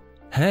snow.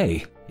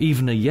 Hey,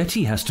 even a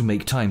Yeti has to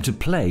make time to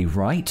play,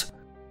 right?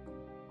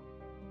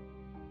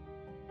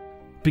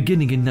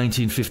 Beginning in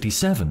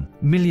 1957,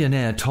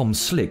 millionaire Tom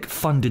Slick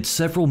funded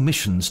several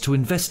missions to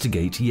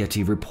investigate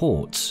Yeti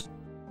reports.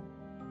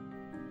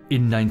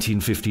 In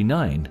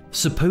 1959,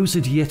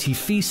 supposed Yeti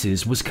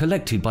feces was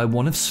collected by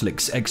one of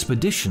Slick's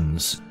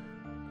expeditions.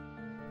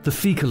 The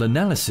fecal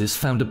analysis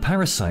found a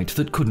parasite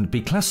that couldn't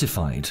be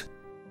classified.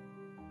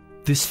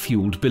 This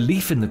fueled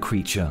belief in the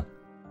creature.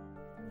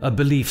 a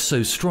belief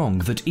so strong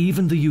that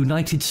even the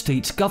United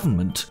States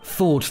government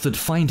thought that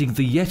finding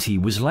the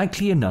Yeti was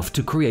likely enough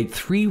to create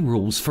 3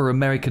 rules for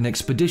American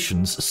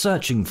expeditions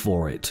searching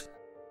for it.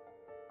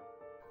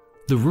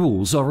 The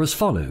rules are as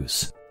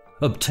follows: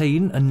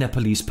 obtain a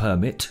Nepalese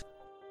permit,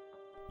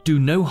 do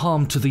no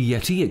harm to the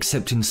Yeti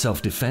except in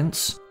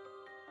self-defense,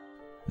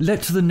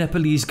 let the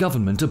Nepalese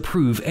government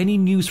approve any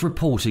news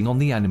reporting on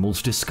the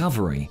animal's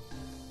discovery.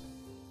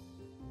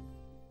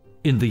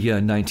 In the year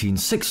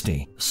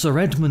 1960, Sir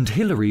Edmund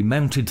Hillary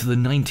mounted the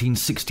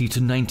 1960 to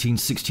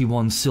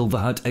 1961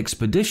 Silverhut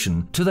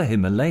expedition to the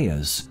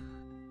Himalayas.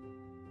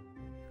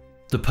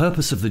 The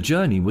purpose of the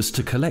journey was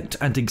to collect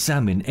and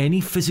examine any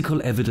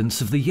physical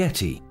evidence of the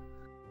Yeti.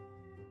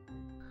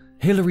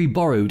 Hillary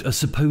borrowed a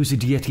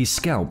supposed Yeti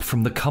scalp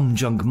from the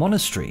Kumjung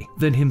monastery,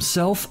 then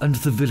himself and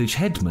the village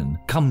headman,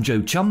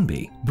 Kumjo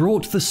Chumbi,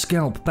 brought the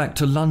scalp back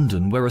to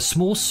London where a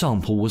small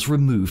sample was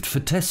removed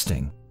for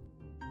testing.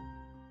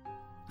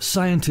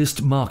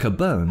 Scientist Marker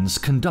Burns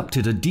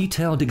conducted a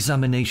detailed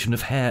examination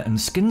of hair and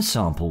skin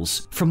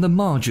samples from the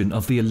margin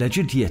of the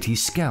alleged Yeti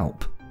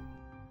scalp.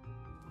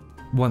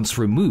 Once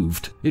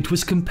removed, it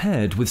was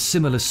compared with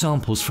similar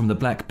samples from the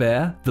black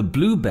bear, the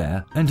blue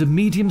bear, and a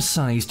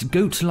medium-sized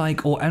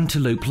goat-like or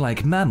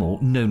antelope-like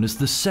mammal known as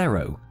the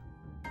serow.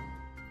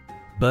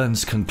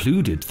 Burns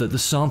concluded that the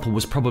sample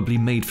was probably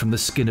made from the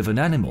skin of an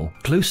animal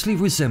closely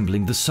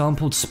resembling the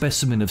sampled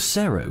specimen of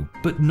serow,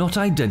 but not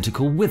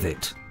identical with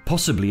it,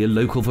 possibly a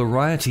local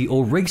variety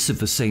or race of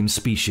the same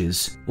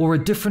species, or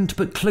a different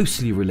but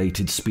closely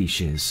related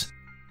species.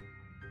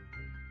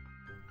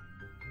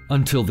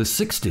 Until the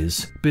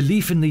 60s,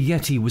 belief in the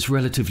Yeti was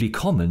relatively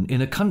common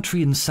in a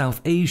country in South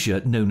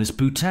Asia known as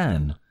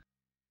Bhutan.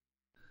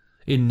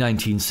 In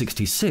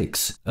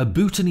 1966, a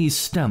Bhutanese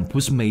stamp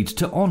was made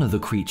to honor the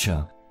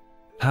creature.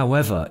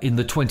 However, in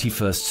the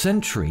 21st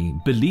century,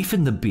 belief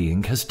in the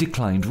being has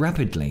declined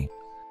rapidly.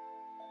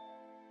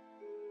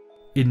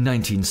 In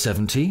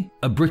 1970,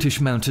 a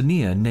British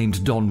mountaineer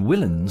named Don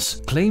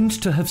Willans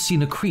claimed to have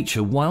seen a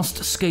creature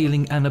whilst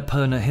scaling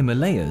Annapurna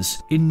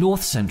Himalayas in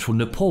north-central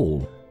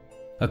Nepal.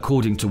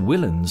 According to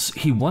Willans,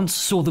 he once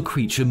saw the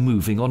creature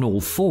moving on all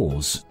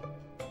 4s.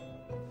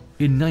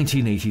 In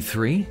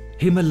 1983,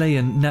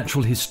 Himalayan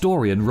natural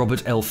historian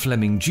Robert L.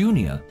 Fleming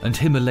Jr. and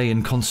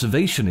Himalayan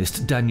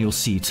conservationist Daniel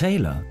C.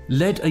 Taylor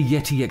led a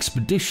Yeti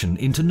expedition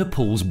into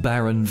Nepal's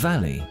Barren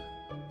Valley.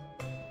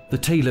 The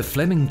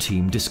Taylor-Fleming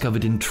team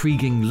discovered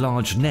intriguing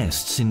large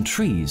nests in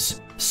trees,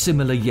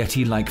 similar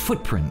Yeti-like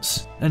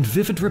footprints, and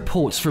vivid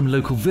reports from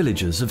local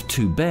villagers of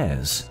 2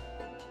 bears.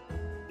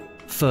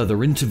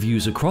 Further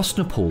interviews across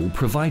Nepal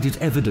provided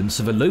evidence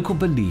of a local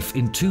belief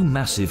in 2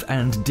 massive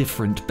and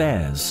different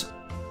bears.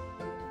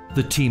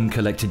 The team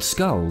collected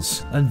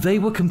skulls, and they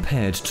were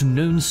compared to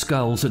known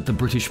skulls at the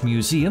British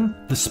Museum,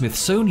 the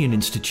Smithsonian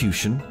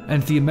Institution,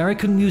 and the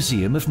American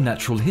Museum of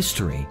Natural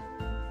History.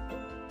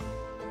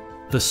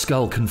 The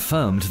skull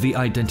confirmed the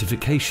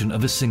identification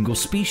of a single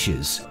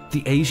species,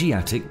 the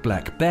Asiatic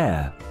black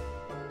bear.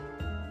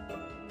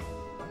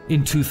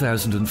 In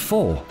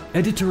 2004,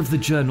 editor of the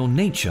journal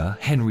Nature,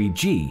 Henry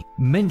G.,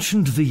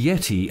 mentioned the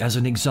Yeti as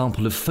an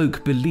example of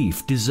folk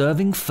belief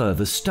deserving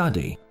further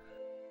study.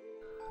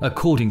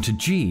 According to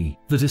G.,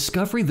 the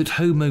discovery that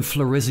Homo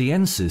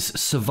floresiensis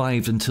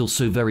survived until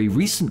so very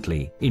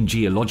recently, in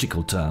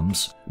geological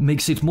terms,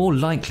 makes it more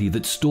likely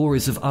that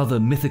stories of other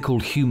mythical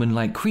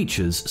human-like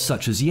creatures,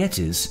 such as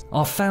Yetis,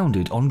 are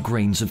founded on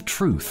grains of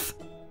truth.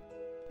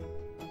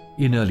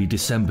 In early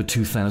December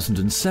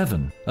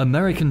 2007,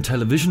 American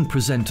television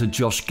presenter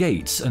Josh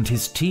Gates and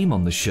his team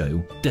on the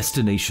show,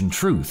 Destination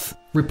Truth,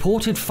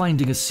 reported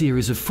finding a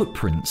series of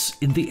footprints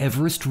in the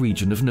Everest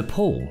region of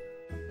Nepal.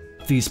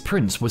 These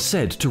prints were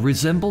said to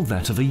resemble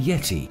that of a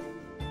Yeti.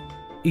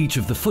 Each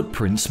of the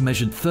footprints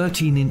measured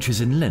 13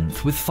 inches in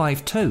length with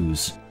 5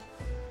 toes.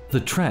 The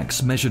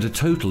tracks measured a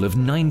total of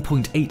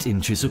 9.8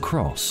 inches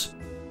across.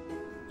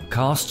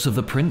 Casts of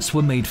the prints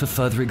were made for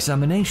further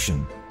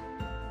examination.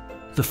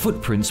 The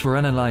footprints were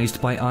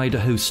analyzed by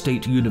Idaho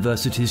State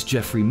University's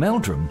Jeffrey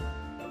Meldrum,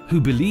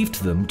 who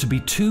believed them to be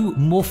too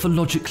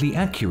morphologically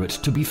accurate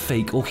to be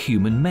fake or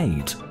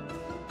human-made.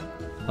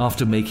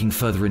 After making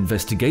further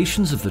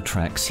investigations of the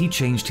tracks, he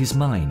changed his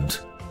mind.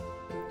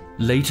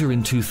 Later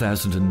in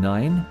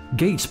 2009,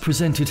 Gates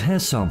presented hair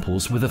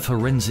samples with a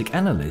forensic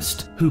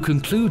analyst who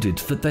concluded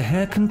that the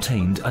hair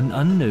contained an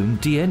unknown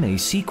DNA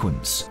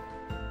sequence.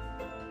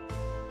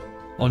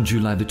 On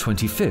July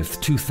 25,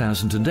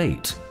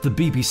 2008, the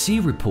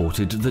BBC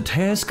reported that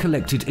hairs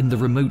collected in the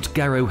remote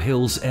Garo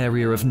Hills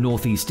area of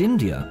northeast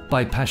India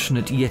by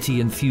passionate Yeti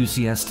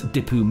enthusiast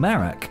Dipu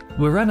Marak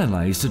were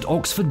analysed at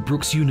Oxford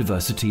Brookes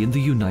University in the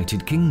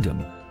United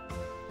Kingdom.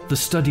 The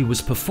study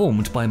was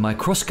performed by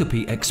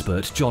microscopy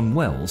expert John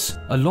Wells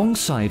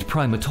alongside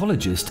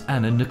primatologist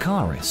Anna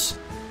Nakaris.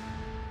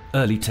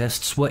 Early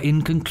tests were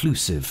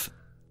inconclusive.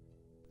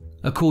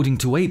 According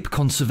to ape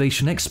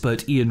conservation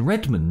expert Ian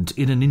Redmond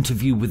in an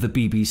interview with the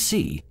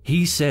BBC,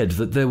 he said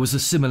that there was a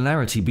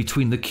similarity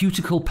between the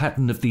cuticle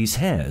pattern of these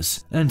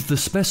hairs and the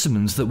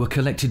specimens that were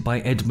collected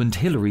by Edmund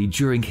Hillary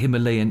during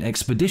Himalayan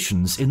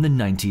expeditions in the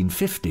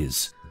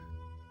 1950s.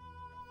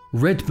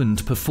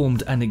 Redmond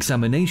performed an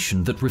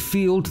examination that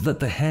revealed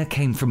that the hair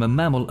came from a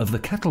mammal of the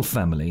cattle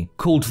family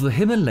called the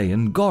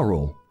Himalayan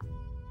goral.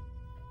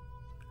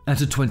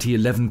 At a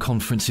 2011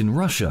 conference in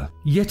Russia,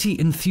 Yeti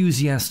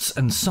enthusiasts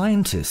and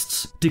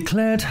scientists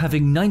declared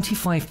having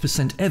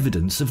 95%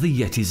 evidence of the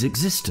Yeti's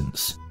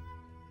existence.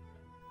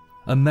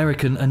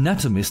 American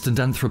anatomist and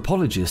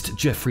anthropologist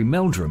Jeffrey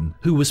Meldrum,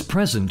 who was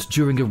present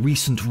during a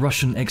recent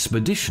Russian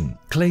expedition,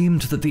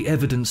 claimed that the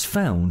evidence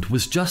found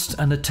was just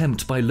an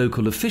attempt by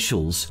local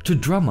officials to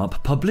drum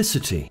up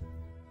publicity.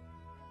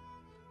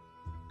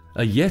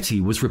 A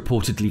Yeti was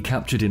reportedly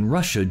captured in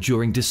Russia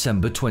during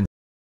December 20.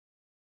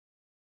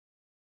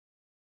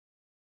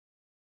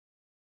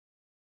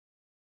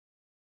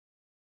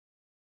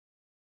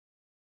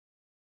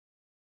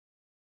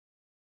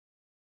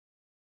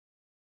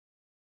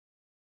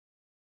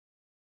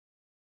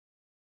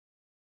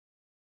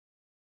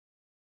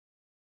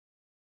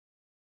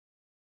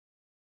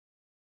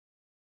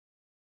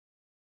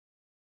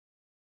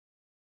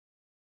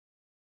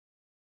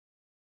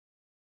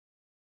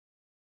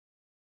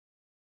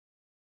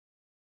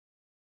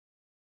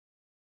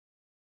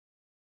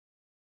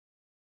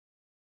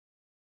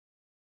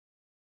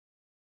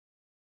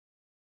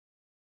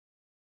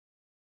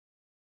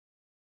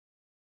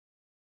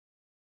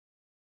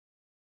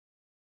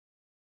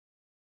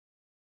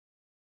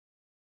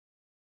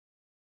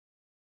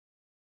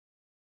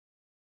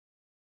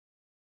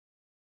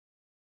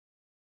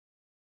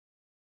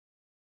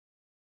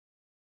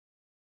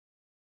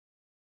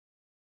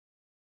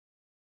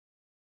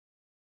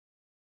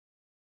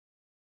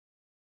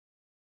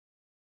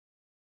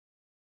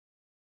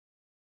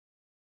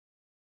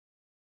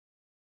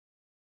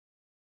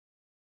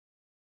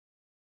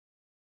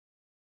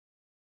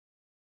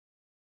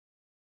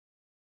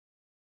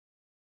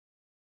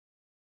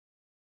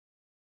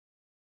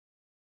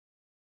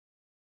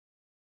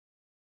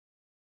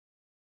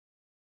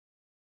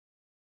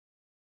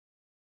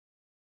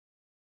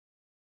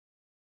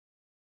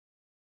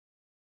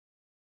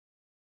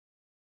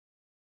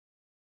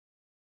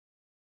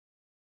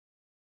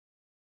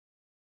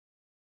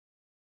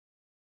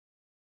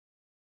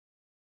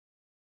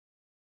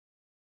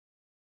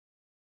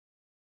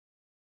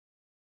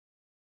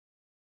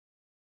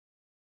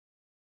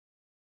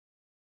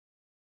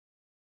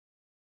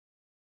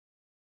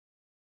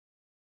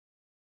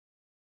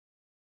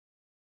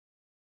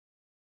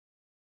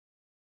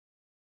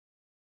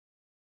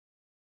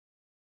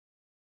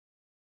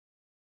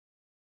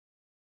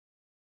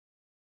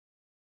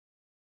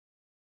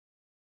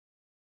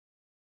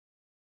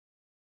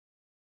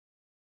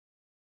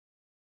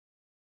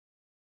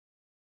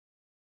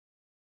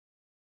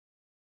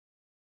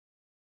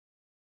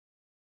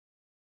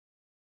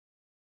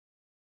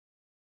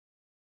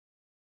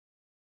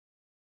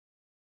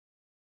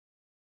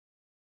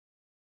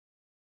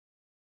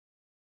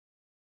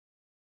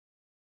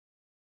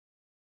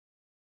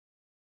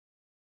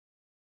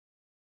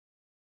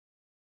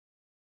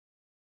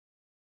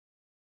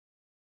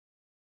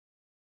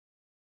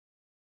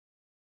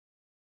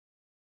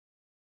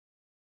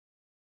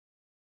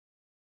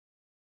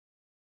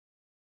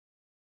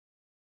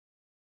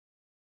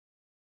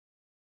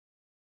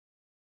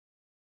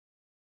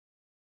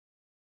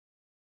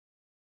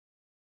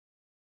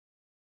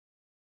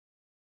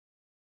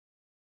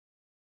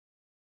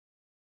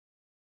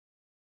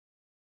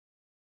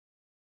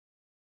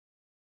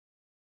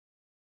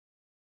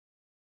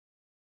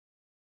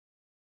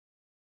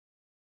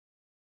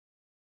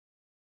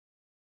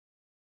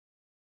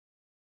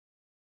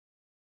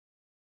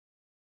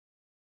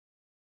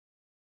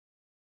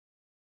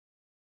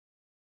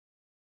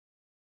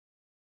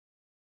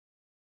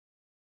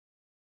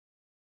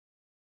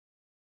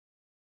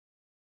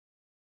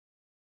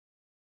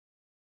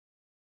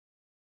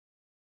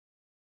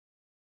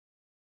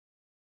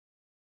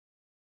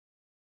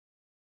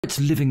 Its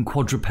living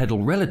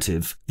quadrupedal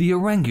relative, the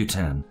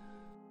orangutan.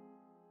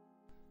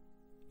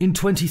 In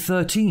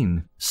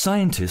 2013,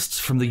 scientists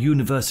from the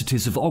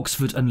universities of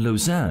Oxford and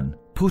Lausanne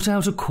put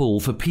out a call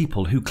for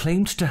people who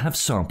claimed to have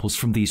samples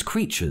from these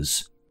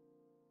creatures.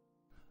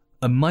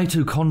 A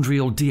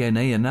mitochondrial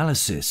DNA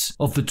analysis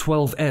of the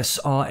 12S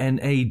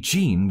RNA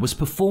gene was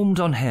performed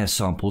on hair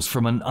samples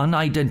from an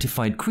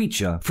unidentified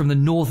creature from the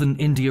northern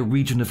India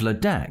region of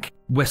Ladakh,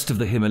 west of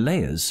the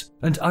Himalayas,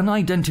 and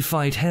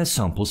unidentified hair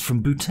samples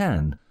from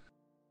Bhutan.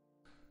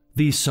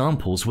 These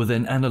samples were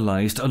then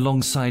analysed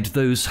alongside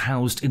those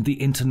housed in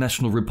the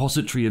International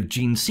Repository of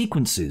Gene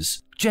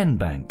Sequences,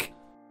 GenBank.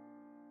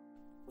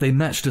 They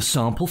matched a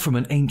sample from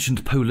an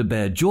ancient polar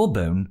bear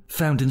jawbone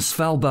found in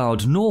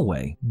Svalbard,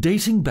 Norway,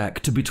 dating back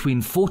to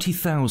between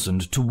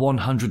 40,000 to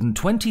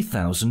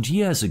 120,000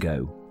 years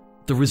ago.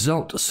 The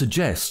result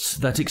suggests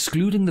that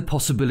excluding the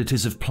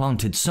possibilities of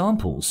planted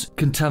samples,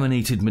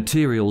 contaminated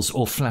materials,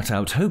 or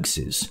flat-out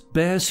hoaxes,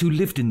 bears who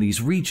lived in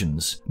these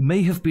regions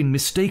may have been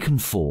mistaken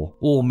for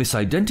or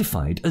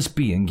misidentified as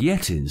being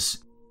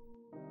yetis.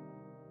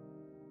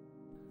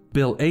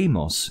 Bill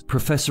Amos,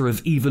 professor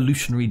of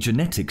evolutionary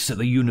genetics at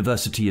the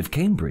University of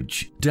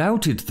Cambridge,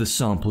 doubted the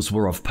samples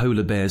were of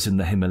polar bears in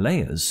the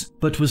Himalayas,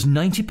 but was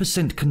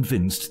 90%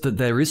 convinced that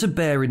there is a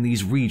bear in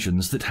these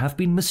regions that have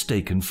been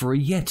mistaken for a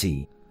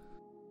yeti.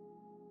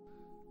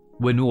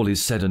 When all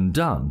is said and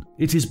done,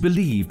 it is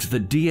believed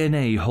that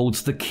DNA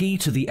holds the key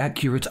to the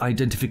accurate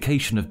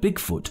identification of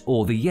Bigfoot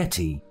or the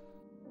yeti.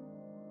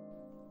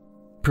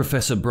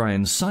 Professor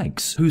Brian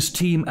Sykes, whose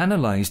team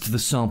analysed the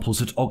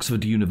samples at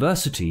Oxford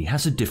University,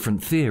 has a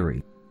different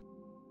theory.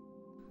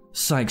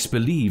 Sykes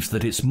believes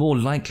that it's more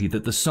likely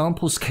that the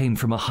samples came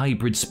from a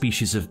hybrid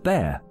species of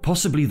bear,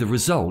 possibly the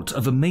result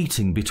of a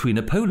mating between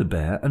a polar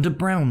bear and a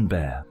brown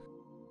bear.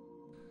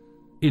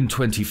 In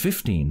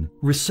 2015,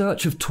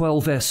 research of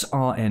 12S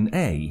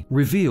RNA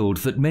revealed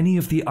that many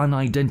of the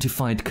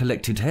unidentified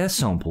collected hair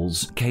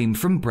samples came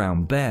from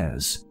brown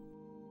bears.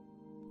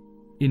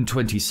 In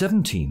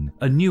 2017,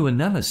 a new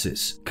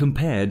analysis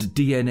compared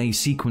DNA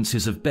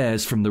sequences of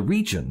bears from the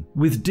region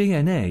with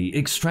DNA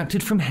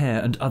extracted from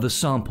hair and other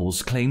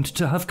samples claimed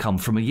to have come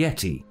from a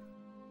yeti.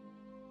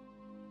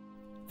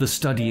 The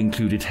study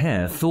included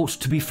hair thought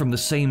to be from the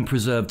same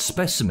preserved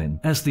specimen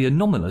as the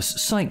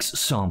anomalous Sykes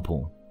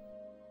sample.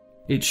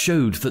 It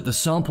showed that the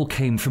sample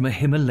came from a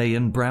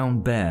Himalayan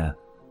brown bear.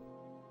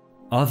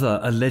 Other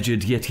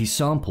alleged yeti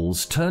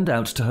samples turned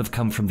out to have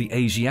come from the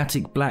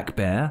Asiatic black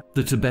bear,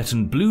 the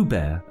Tibetan blue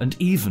bear, and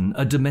even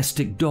a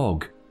domestic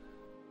dog.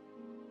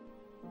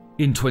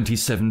 In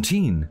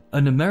 2017,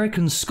 an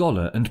American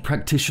scholar and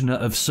practitioner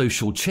of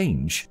social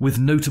change with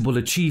notable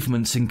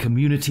achievements in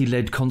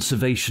community-led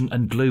conservation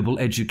and global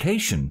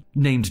education,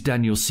 named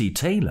Daniel C.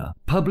 Taylor,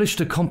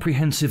 published a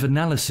comprehensive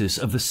analysis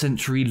of the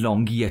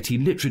century-long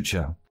yeti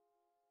literature.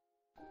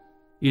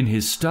 In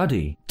his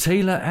study,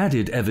 Taylor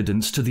added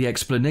evidence to the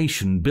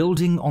explanation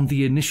building on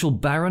the initial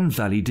Barren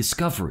Valley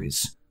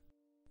discoveries.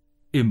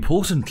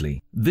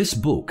 Importantly, this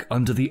book,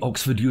 under the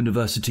Oxford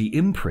University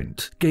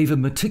imprint, gave a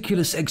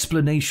meticulous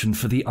explanation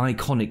for the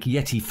iconic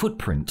yeti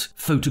footprint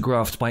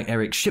photographed by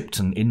Eric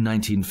Shipton in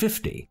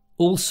 1950,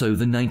 also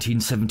the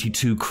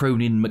 1972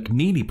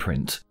 Cronin-McNeely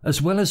print, as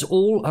well as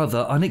all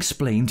other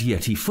unexplained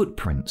yeti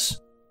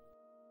footprints.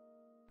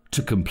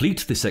 To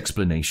complete this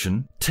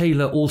explanation,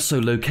 Taylor also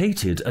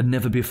located a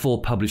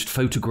never-before-published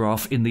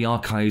photograph in the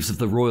archives of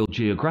the Royal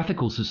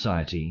Geographical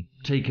Society,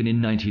 taken in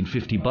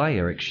 1950 by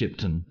Eric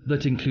Shipton,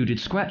 that included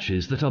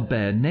scratches that are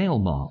bare nail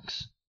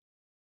marks.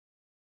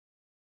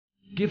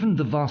 Given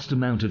the vast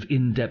amount of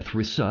in-depth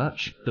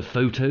research, the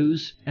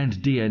photos, and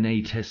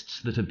DNA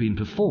tests that have been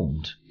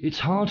performed, it's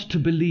hard to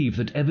believe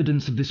that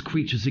evidence of this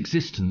creature's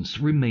existence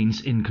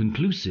remains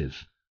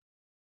inconclusive.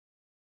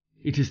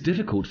 It is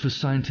difficult for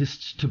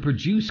scientists to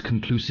produce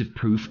conclusive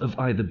proof of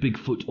either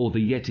Bigfoot or the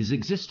Yeti's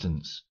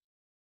existence.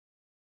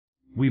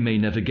 We may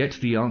never get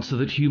the answer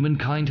that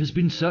humankind has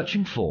been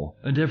searching for,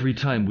 and every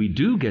time we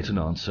do get an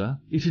answer,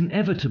 it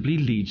inevitably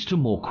leads to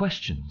more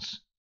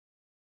questions.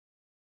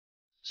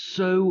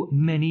 So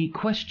many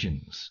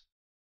questions.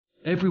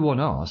 Everyone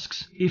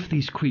asks, if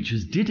these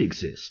creatures did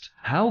exist,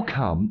 how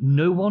come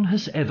no one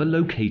has ever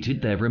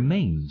located their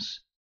remains?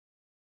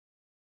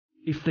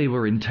 If they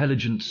were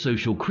intelligent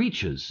social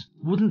creatures,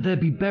 wouldn't there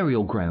be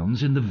burial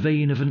grounds in the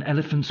vein of an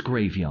elephant's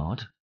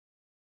graveyard?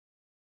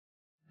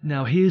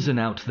 Now here's an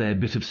out-there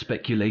bit of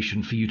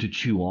speculation for you to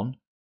chew on.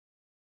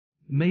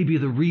 Maybe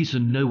the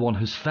reason no one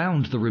has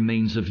found the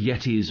remains of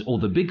Yetis or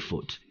the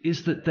Bigfoot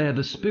is that they're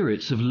the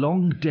spirits of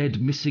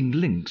long-dead missing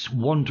links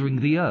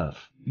wandering the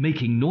earth,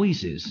 making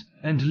noises,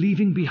 and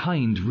leaving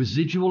behind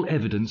residual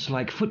evidence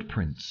like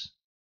footprints.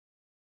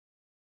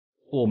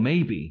 Or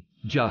maybe,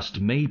 just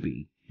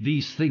maybe,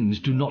 these things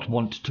do not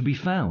want to be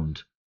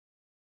found.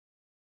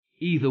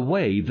 Either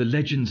way, the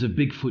legends of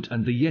Bigfoot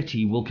and the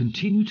Yeti will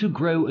continue to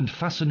grow and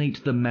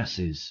fascinate the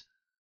masses.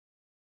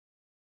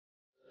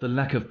 The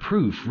lack of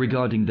proof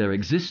regarding their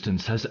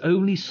existence has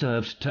only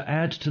served to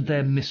add to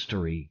their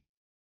mystery.